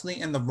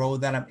 especially in the role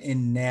that I'm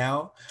in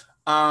now.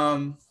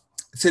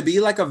 To be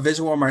like a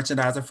visual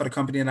merchandiser for the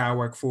company that I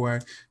work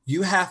for,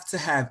 you have to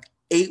have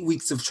 8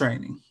 weeks of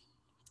training,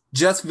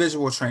 just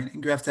visual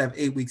training. You have to have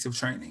 8 weeks of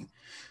training.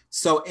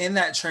 So in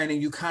that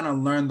training, you kind of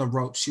learn the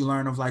ropes. You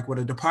learn of like what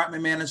a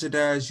department manager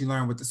does. You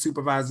learn what the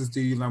supervisors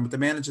do. You learn what the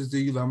managers do.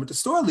 You learn what the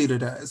store leader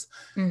does.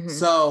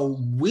 So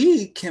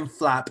we can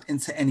flop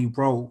into any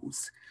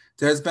roles.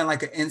 There's been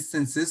like an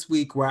instance this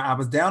week where I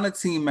was down a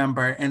team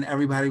member and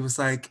everybody was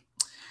like,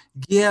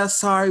 yeah,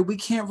 sorry, we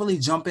can't really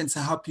jump in to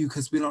help you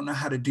because we don't know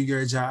how to do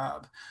your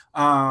job.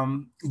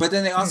 But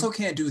then they also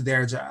can't do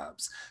their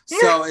jobs.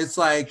 So it's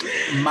like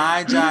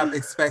my job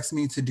expects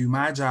me to do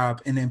my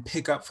job and then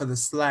pick up for the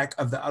slack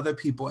of the other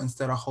people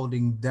instead of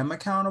holding them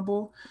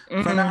accountable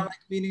for not like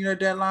meeting their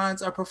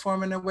deadlines or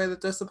performing the way that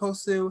they're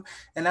supposed to.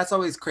 And that's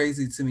always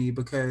crazy to me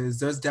because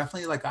there's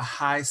definitely like a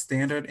high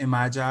standard in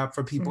my job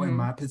for people in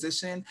my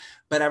position,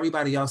 but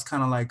everybody else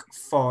kind of like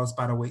falls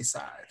by the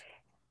wayside.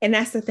 And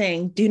that's the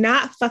thing. Do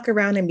not fuck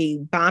around and be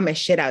bombing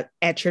shit out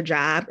at your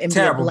job and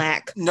Terrible. be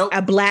Nope.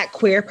 a black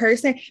queer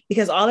person,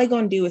 because all they're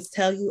going to do is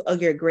tell you, oh,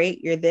 you're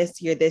great, you're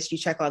this, you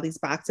check all these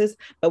boxes,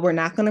 but we're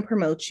not going to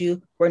promote you.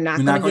 We're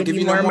not going to give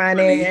you more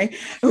money.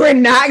 We're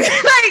not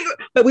like,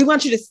 but we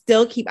want you to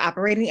still keep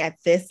operating at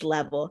this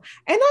level.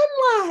 And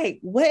I'm like,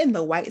 what in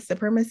the white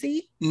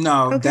supremacy?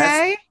 No,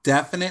 okay, that's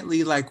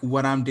definitely like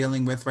what I'm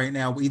dealing with right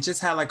now. We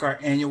just had like our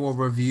annual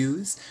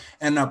reviews,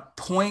 and a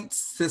point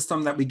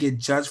system that we get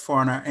judged for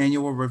on our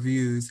annual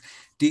reviews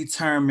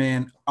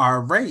determine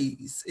our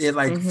raise. It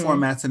like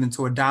formats it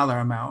into a dollar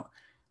amount.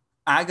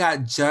 I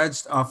got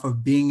judged off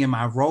of being in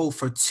my role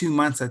for 2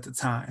 months at the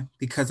time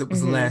because it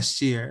was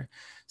last year.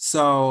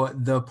 So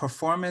the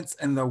performance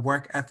and the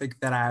work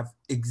ethic that I've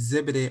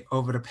exhibited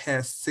over the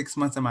past 6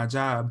 months of my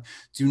job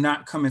do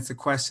not come into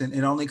question.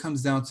 It only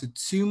comes down to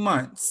 2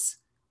 months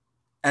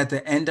at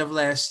the end of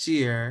last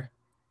year.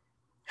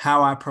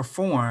 How I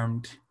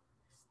performed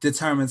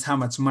determines how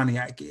much money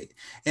I get.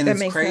 And that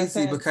it's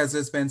crazy because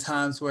there's been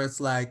times where it's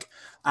like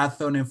I've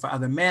filled in for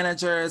other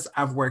managers.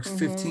 I've worked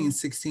 15,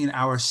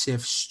 16-hour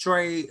shifts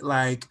straight,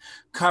 like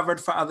covered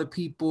for other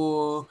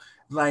people,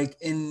 like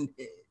in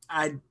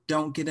I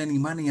don't get any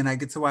money and I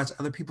get to watch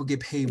other people get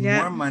paid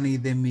more money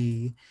than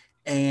me,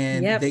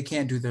 and they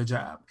can't do their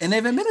job. And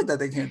they've admitted that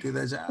they can't do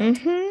their job.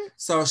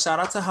 So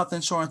shout out to health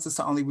insurance. It's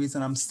the only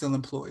reason I'm still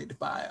employed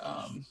by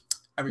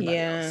everybody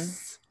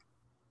else.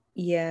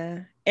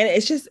 Yeah. And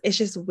it's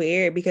just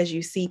weird because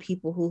you see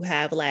people who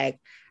have like,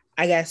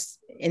 I guess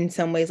in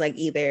some ways, like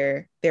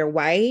either they're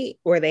white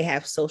or they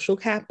have social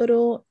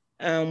capital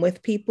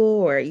with people,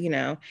 or, you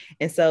know,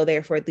 and so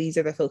therefore these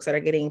are the folks that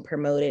are getting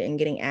promoted and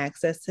getting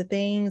access to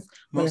things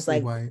when it's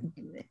like white.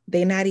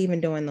 They're not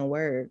even doing the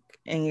work,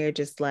 and you're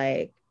just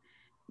like,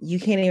 you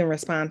can't even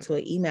respond to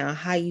an email.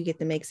 How you get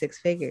to make 6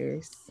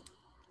 figures?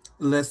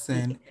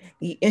 Listen,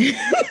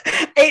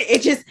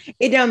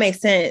 it don't make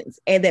sense.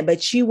 And then,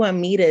 but you want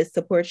me to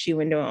support you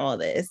in doing all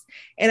this.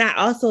 And I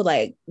also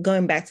like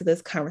going back to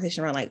this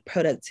conversation around like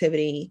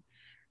productivity.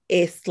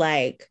 It's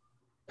like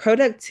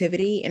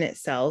productivity in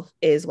itself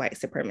is white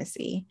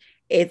supremacy.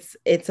 It's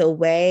a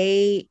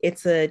way,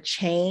 it's a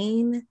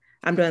chain.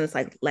 I'm doing this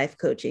like life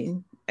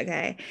coaching.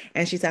 Okay.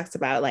 And she talks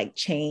about like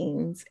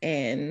chains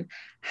and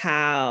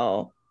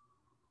how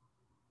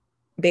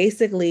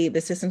basically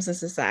the systems in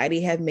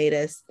society have made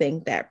us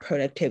think that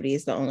productivity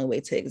is the only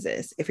way to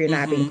exist. If you're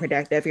not being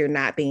productive, you're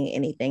not being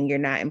anything, you're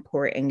not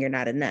important, you're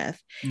not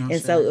enough.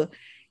 So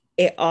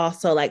it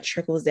also like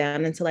trickles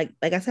down into like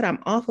I said, I'm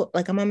awful,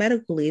 like I'm on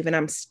medical leave and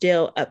I'm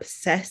still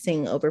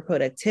obsessing over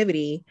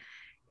productivity.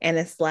 And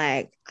it's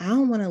like, I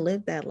don't want to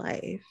live that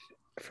life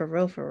for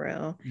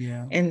real.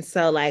 Yeah. And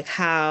so like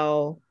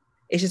how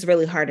it's just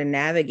really hard to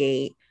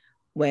navigate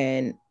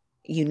when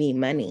you need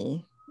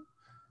money.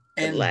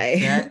 And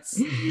like, that's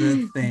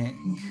the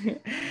thing.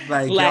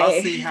 Like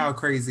y'all see how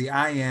crazy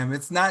I am.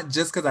 It's not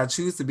just because I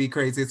choose to be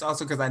crazy. It's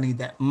also because I need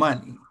that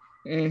money.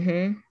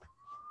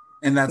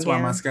 And that's why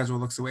my schedule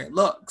looks the way it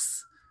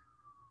looks.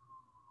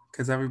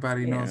 Because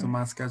everybody knows what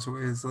my schedule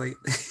is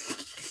lately.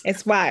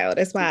 It's wild.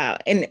 It's wild.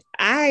 And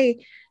I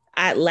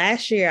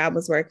last year I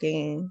was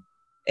working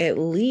at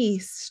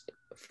least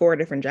 4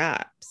 different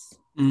jobs.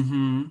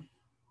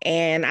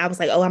 And I was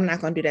like, oh, I'm not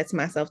going to do that to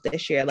myself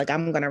this year. Like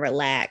I'm going to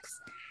relax.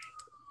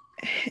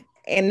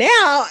 And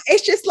now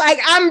it's just like,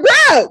 I'm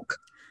broke.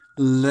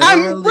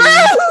 Literally, I'm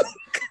broke.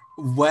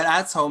 What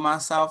I told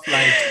myself,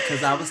 like,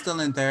 because I was still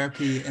in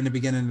therapy in the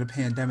beginning of the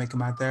pandemic, and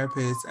my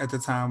therapist at the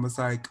time was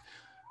like,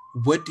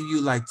 what do you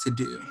like to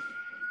do?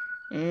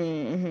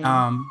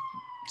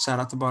 Shout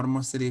out to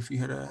Baltimore City if you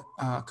heard a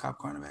cop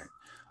cornerback.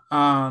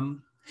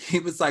 He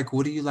was like,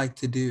 what do you like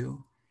to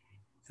do?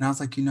 And I was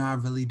like, I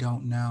really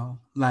don't know.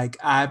 Like,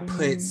 I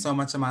put so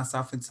much of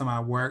myself into my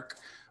work,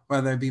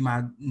 whether it be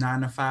my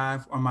 9 to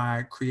 5 or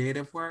my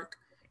creative work,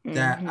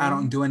 that I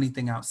don't do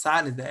anything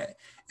outside of that.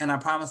 And I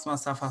promised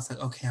myself, I was like,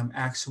 okay, I'm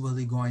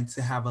actually going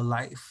to have a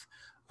life.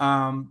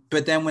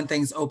 But then when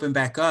things open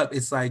back up,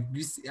 it's like,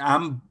 you see,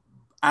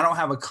 I don't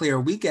have a clear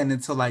weekend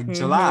until like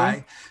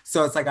July.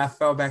 So it's like, I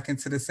fell back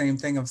into the same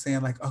thing of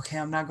saying like, okay,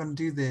 I'm not going to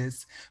do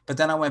this. But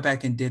then I went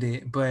back and did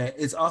it. But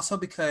it's also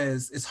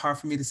because it's hard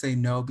for me to say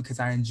no, because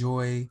I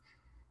enjoy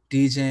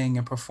DJing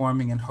and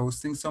performing and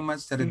hosting so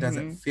much that it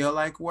doesn't feel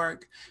like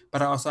work.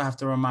 But I also have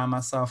to remind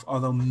myself,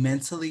 although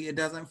mentally it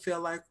doesn't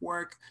feel like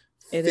work,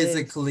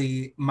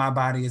 physically my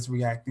body is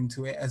reacting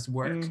to it as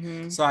work.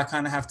 So I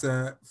kind of have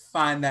to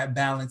find that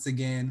balance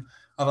again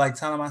of like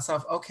telling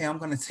myself, okay, I'm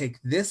going to take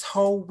this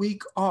whole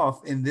week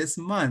off in this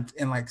month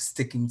and like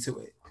sticking to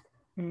it.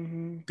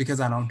 because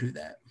I don't do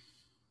that.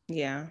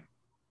 Yeah.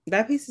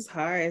 That piece is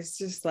hard. It's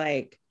just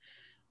like,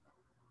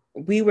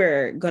 we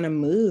were going to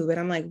move, and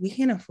I'm like, we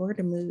can't afford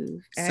to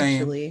move,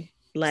 actually.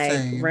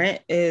 Like,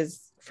 rent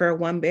is for a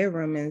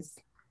 1-bedroom is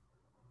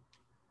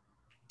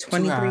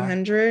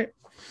 $2,300.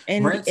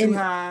 And rent too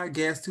high,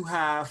 gas too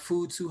high,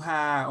 food too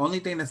high. Only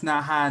thing that's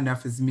not high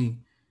enough is me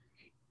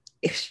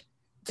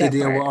to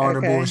deal with all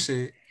the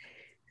bullshit.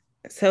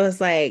 So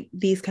it's like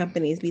these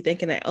companies be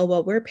thinking that, oh,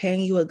 well, we're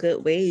paying you a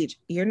good wage.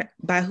 You're not,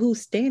 by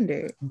whose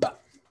standard?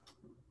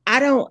 I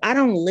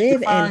don't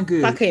live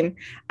in fucking,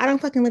 I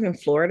don't fucking live in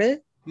Florida.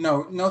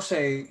 No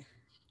shade.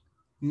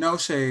 No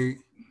shade.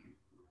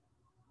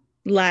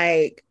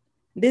 Like,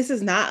 this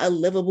is not a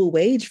livable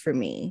wage for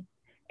me.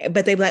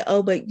 But they be like,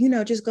 oh, but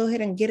just go ahead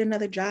and get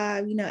another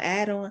job,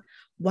 add on.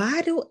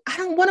 I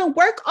don't want to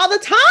work all the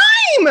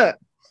time.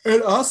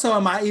 And also,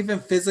 am I even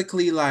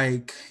physically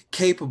like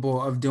capable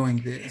of doing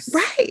this?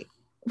 Right.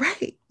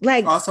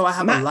 Like, also, I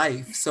have a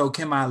life. So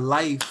can my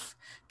life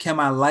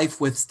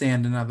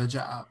withstand another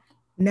job?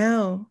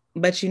 No,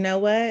 but you know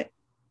what?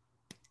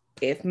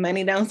 If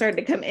money don't start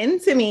to come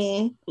into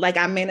me, like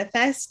I'm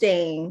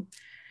manifesting,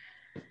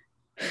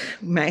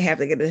 might have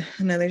to get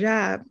another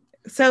job.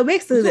 So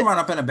basically, you can run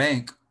up in a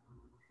bank.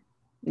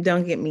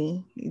 Don't get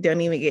me.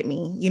 Don't even get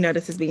me.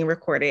 This is being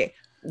recorded.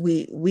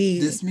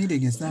 This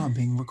meeting is now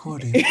being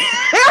recorded.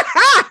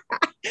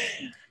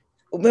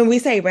 When we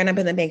say run up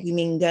in the bank, we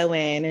mean go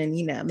in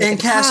and and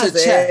cash a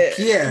check.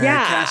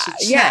 Cash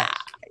a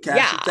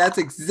check. That's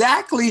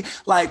exactly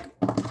like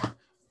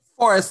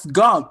Forrest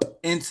Gump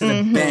into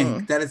the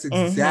bank. That is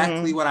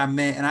exactly what I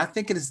meant. And I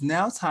think it is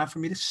now time for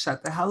me to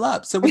shut the hell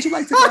up. So would you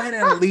like to go ahead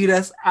and lead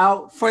us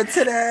out for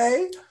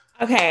today?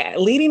 Okay,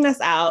 leading us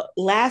out.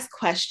 Last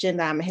question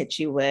that I'm gonna hit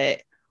you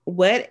with.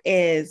 What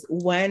is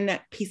one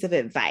piece of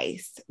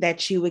advice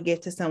that you would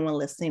give to someone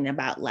listening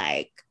about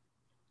like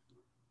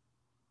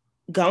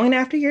going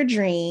after your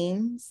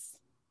dreams,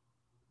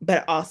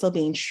 but also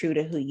being true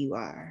to who you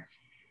are?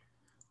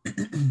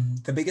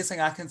 The biggest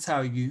thing I can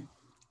tell you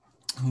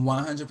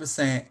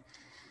 100%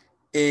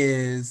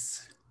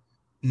 is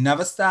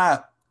never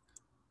stop,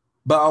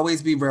 but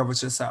always be real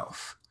with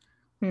yourself.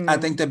 I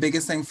think the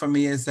biggest thing for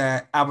me is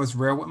that I was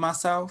real with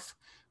myself,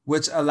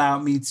 which allowed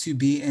me to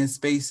be in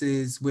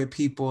spaces with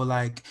people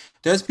like,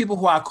 there's people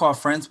who I call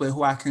friends with,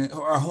 who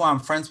I'm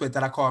friends with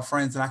that I call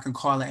friends and I can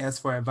call and ask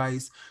for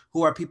advice,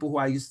 who are people who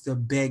I used to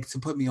beg to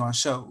put me on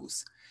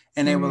shows.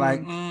 And they were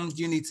like,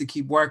 you need to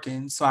keep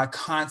working. So I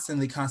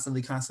constantly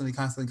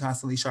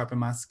sharpen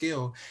my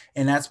skill.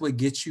 And that's what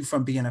gets you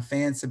from being a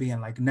fan to being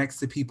like next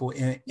to people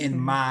in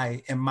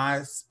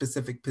my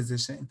specific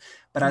position.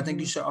 But I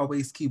think you should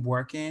always keep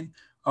working,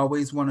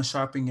 always want to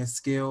sharpen your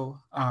skill,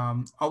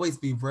 always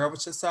be real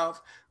with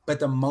yourself. But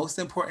the most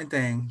important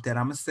thing that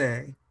I'm going to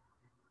say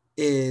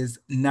is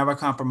never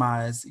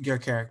compromise your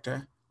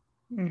character.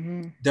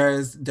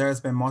 There's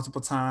been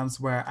multiple times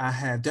where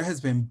there has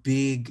been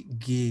big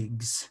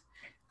gigs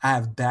I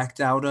have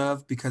backed out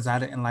of because I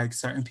didn't like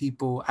certain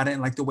people. I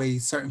didn't like the way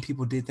certain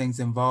people did things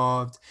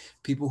involved,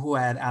 people who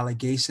had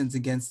allegations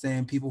against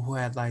them, people who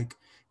had like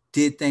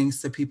did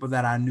things to people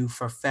that I knew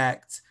for a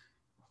fact.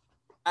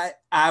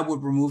 I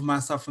would remove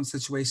myself from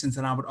situations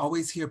and I would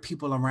always hear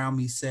people around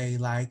me say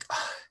like,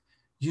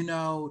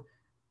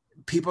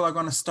 people are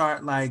going to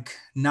start like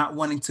not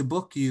wanting to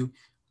book you.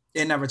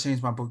 It never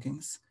changed my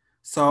bookings.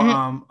 So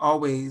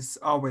always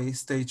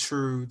stay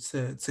true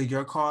to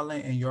your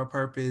calling and your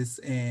purpose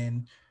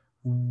and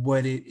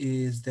what it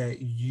is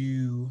that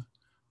you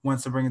want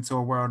to bring into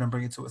a world and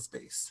bring it to a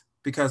space.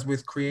 Because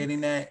with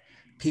creating that,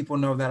 people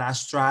know that I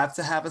strive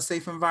to have a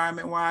safe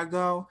environment where I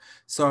go.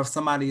 So if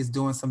somebody is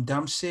doing some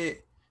dumb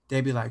shit, they'd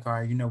be like, all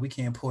right, we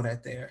can't pull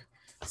that there.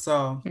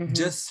 So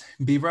just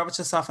be real with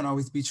yourself and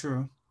always be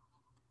true.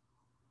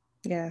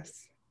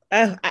 Yes.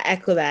 Oh, I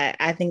echo that.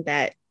 I think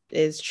that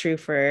is true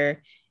for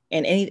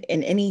in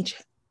any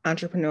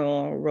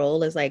entrepreneurial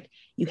role is like,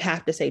 you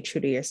have to stay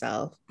true to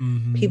yourself.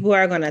 People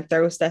are going to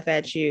throw stuff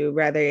at you,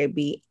 whether it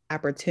be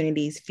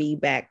opportunities,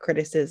 feedback,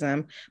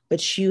 criticism,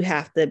 but you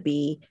have to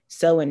be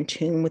so in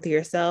tune with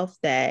yourself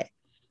that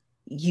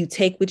you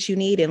take what you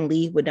need and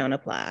leave what don't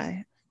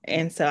apply.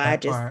 And so I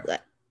just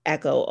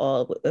echo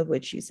all of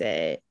what you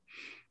said.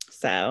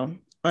 So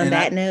on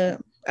that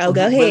note, go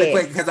ahead. Really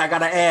quick, because I got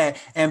to add,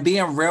 and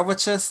being real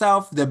with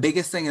yourself, the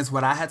biggest thing is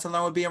what I had to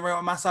learn with being real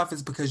with myself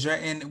is because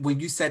when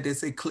you said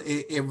this,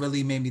 it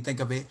really made me think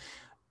of it.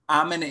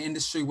 I'm in an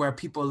industry where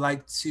people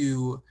like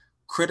to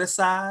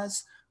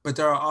criticize, but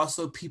there are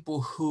also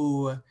people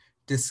who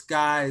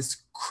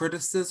disguise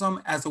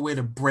criticism as a way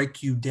to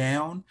break you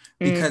down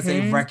because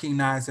they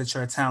recognize that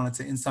you're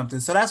talented in something.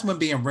 So that's when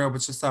being real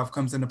with yourself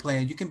comes into play.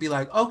 And you can be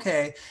like,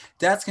 okay,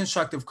 that's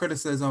constructive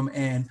criticism,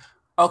 and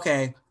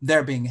okay,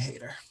 they're being a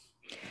hater.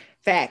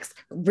 Facts.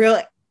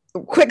 Real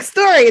quick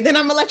story, then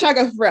I'm gonna let y'all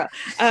go for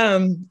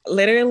real.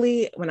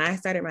 Literally, when I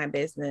started my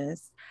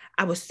business,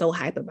 I was so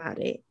hype about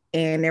it.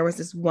 And there was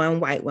this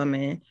one white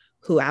woman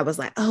who I was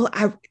like,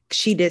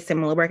 she did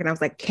similar work. And I was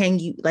like, do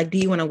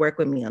you want to work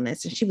with me on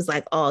this? And she was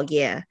like, oh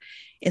yeah.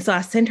 And so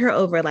I sent her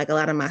over like a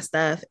lot of my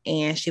stuff,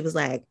 and she was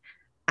like,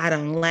 I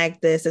don't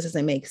like this. This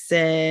doesn't make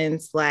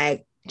sense.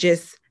 Like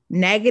just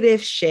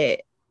negative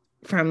shit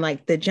from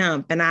like the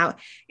jump. And I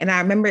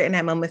remember in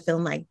that moment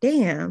feeling like,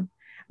 damn.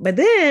 But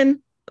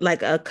then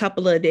like a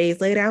couple of days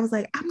later, I was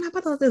like, I'm not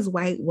about to let this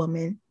white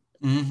woman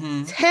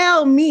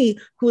tell me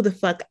who the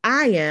fuck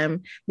I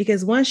am,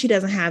 because one, she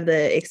doesn't have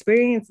the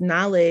experience,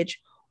 knowledge,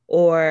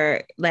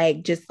 or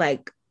like just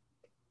like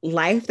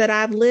life that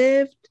I've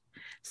lived.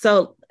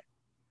 So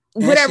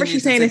whatever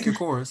she's saying is your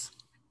course.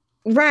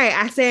 Right.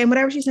 I said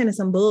whatever she's saying is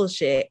some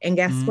bullshit. And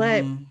guess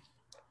what?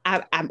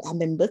 I've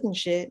been booking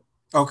shit.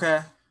 Okay.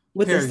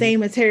 With the same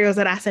materials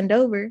that I send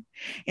over.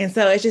 And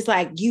so it's just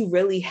like you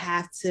really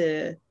have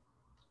to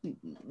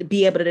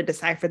be able to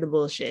decipher the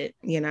bullshit,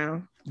 you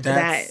know?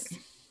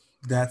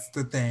 That's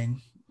the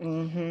thing.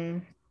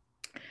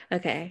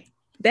 Okay.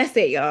 That's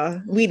it,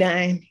 y'all. We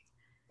done.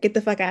 Get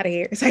the fuck out of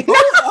here. It's like,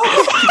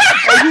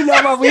 and you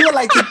know what? We would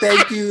like to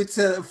thank you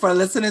for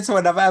listening to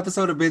another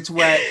episode of Bitch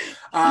What.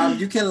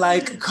 You can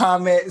like,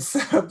 comment,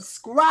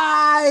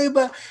 subscribe.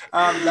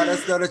 Let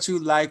us know that you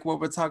like what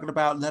we're talking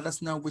about. Let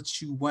us know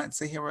what you want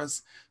to hear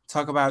us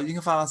talk about. You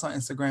can follow us on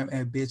Instagram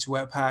at Bitch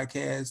What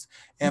Podcast.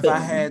 If I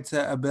had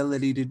the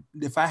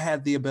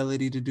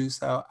ability to do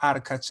so, I'd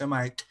have cut your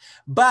mic.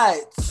 But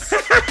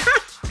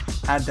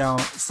I don't.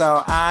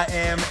 So I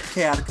am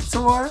Chaotic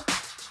Couture.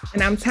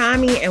 And I'm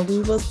Tommy, and we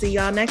will see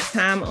y'all next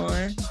time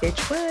on Bitch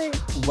What.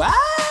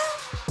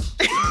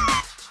 What?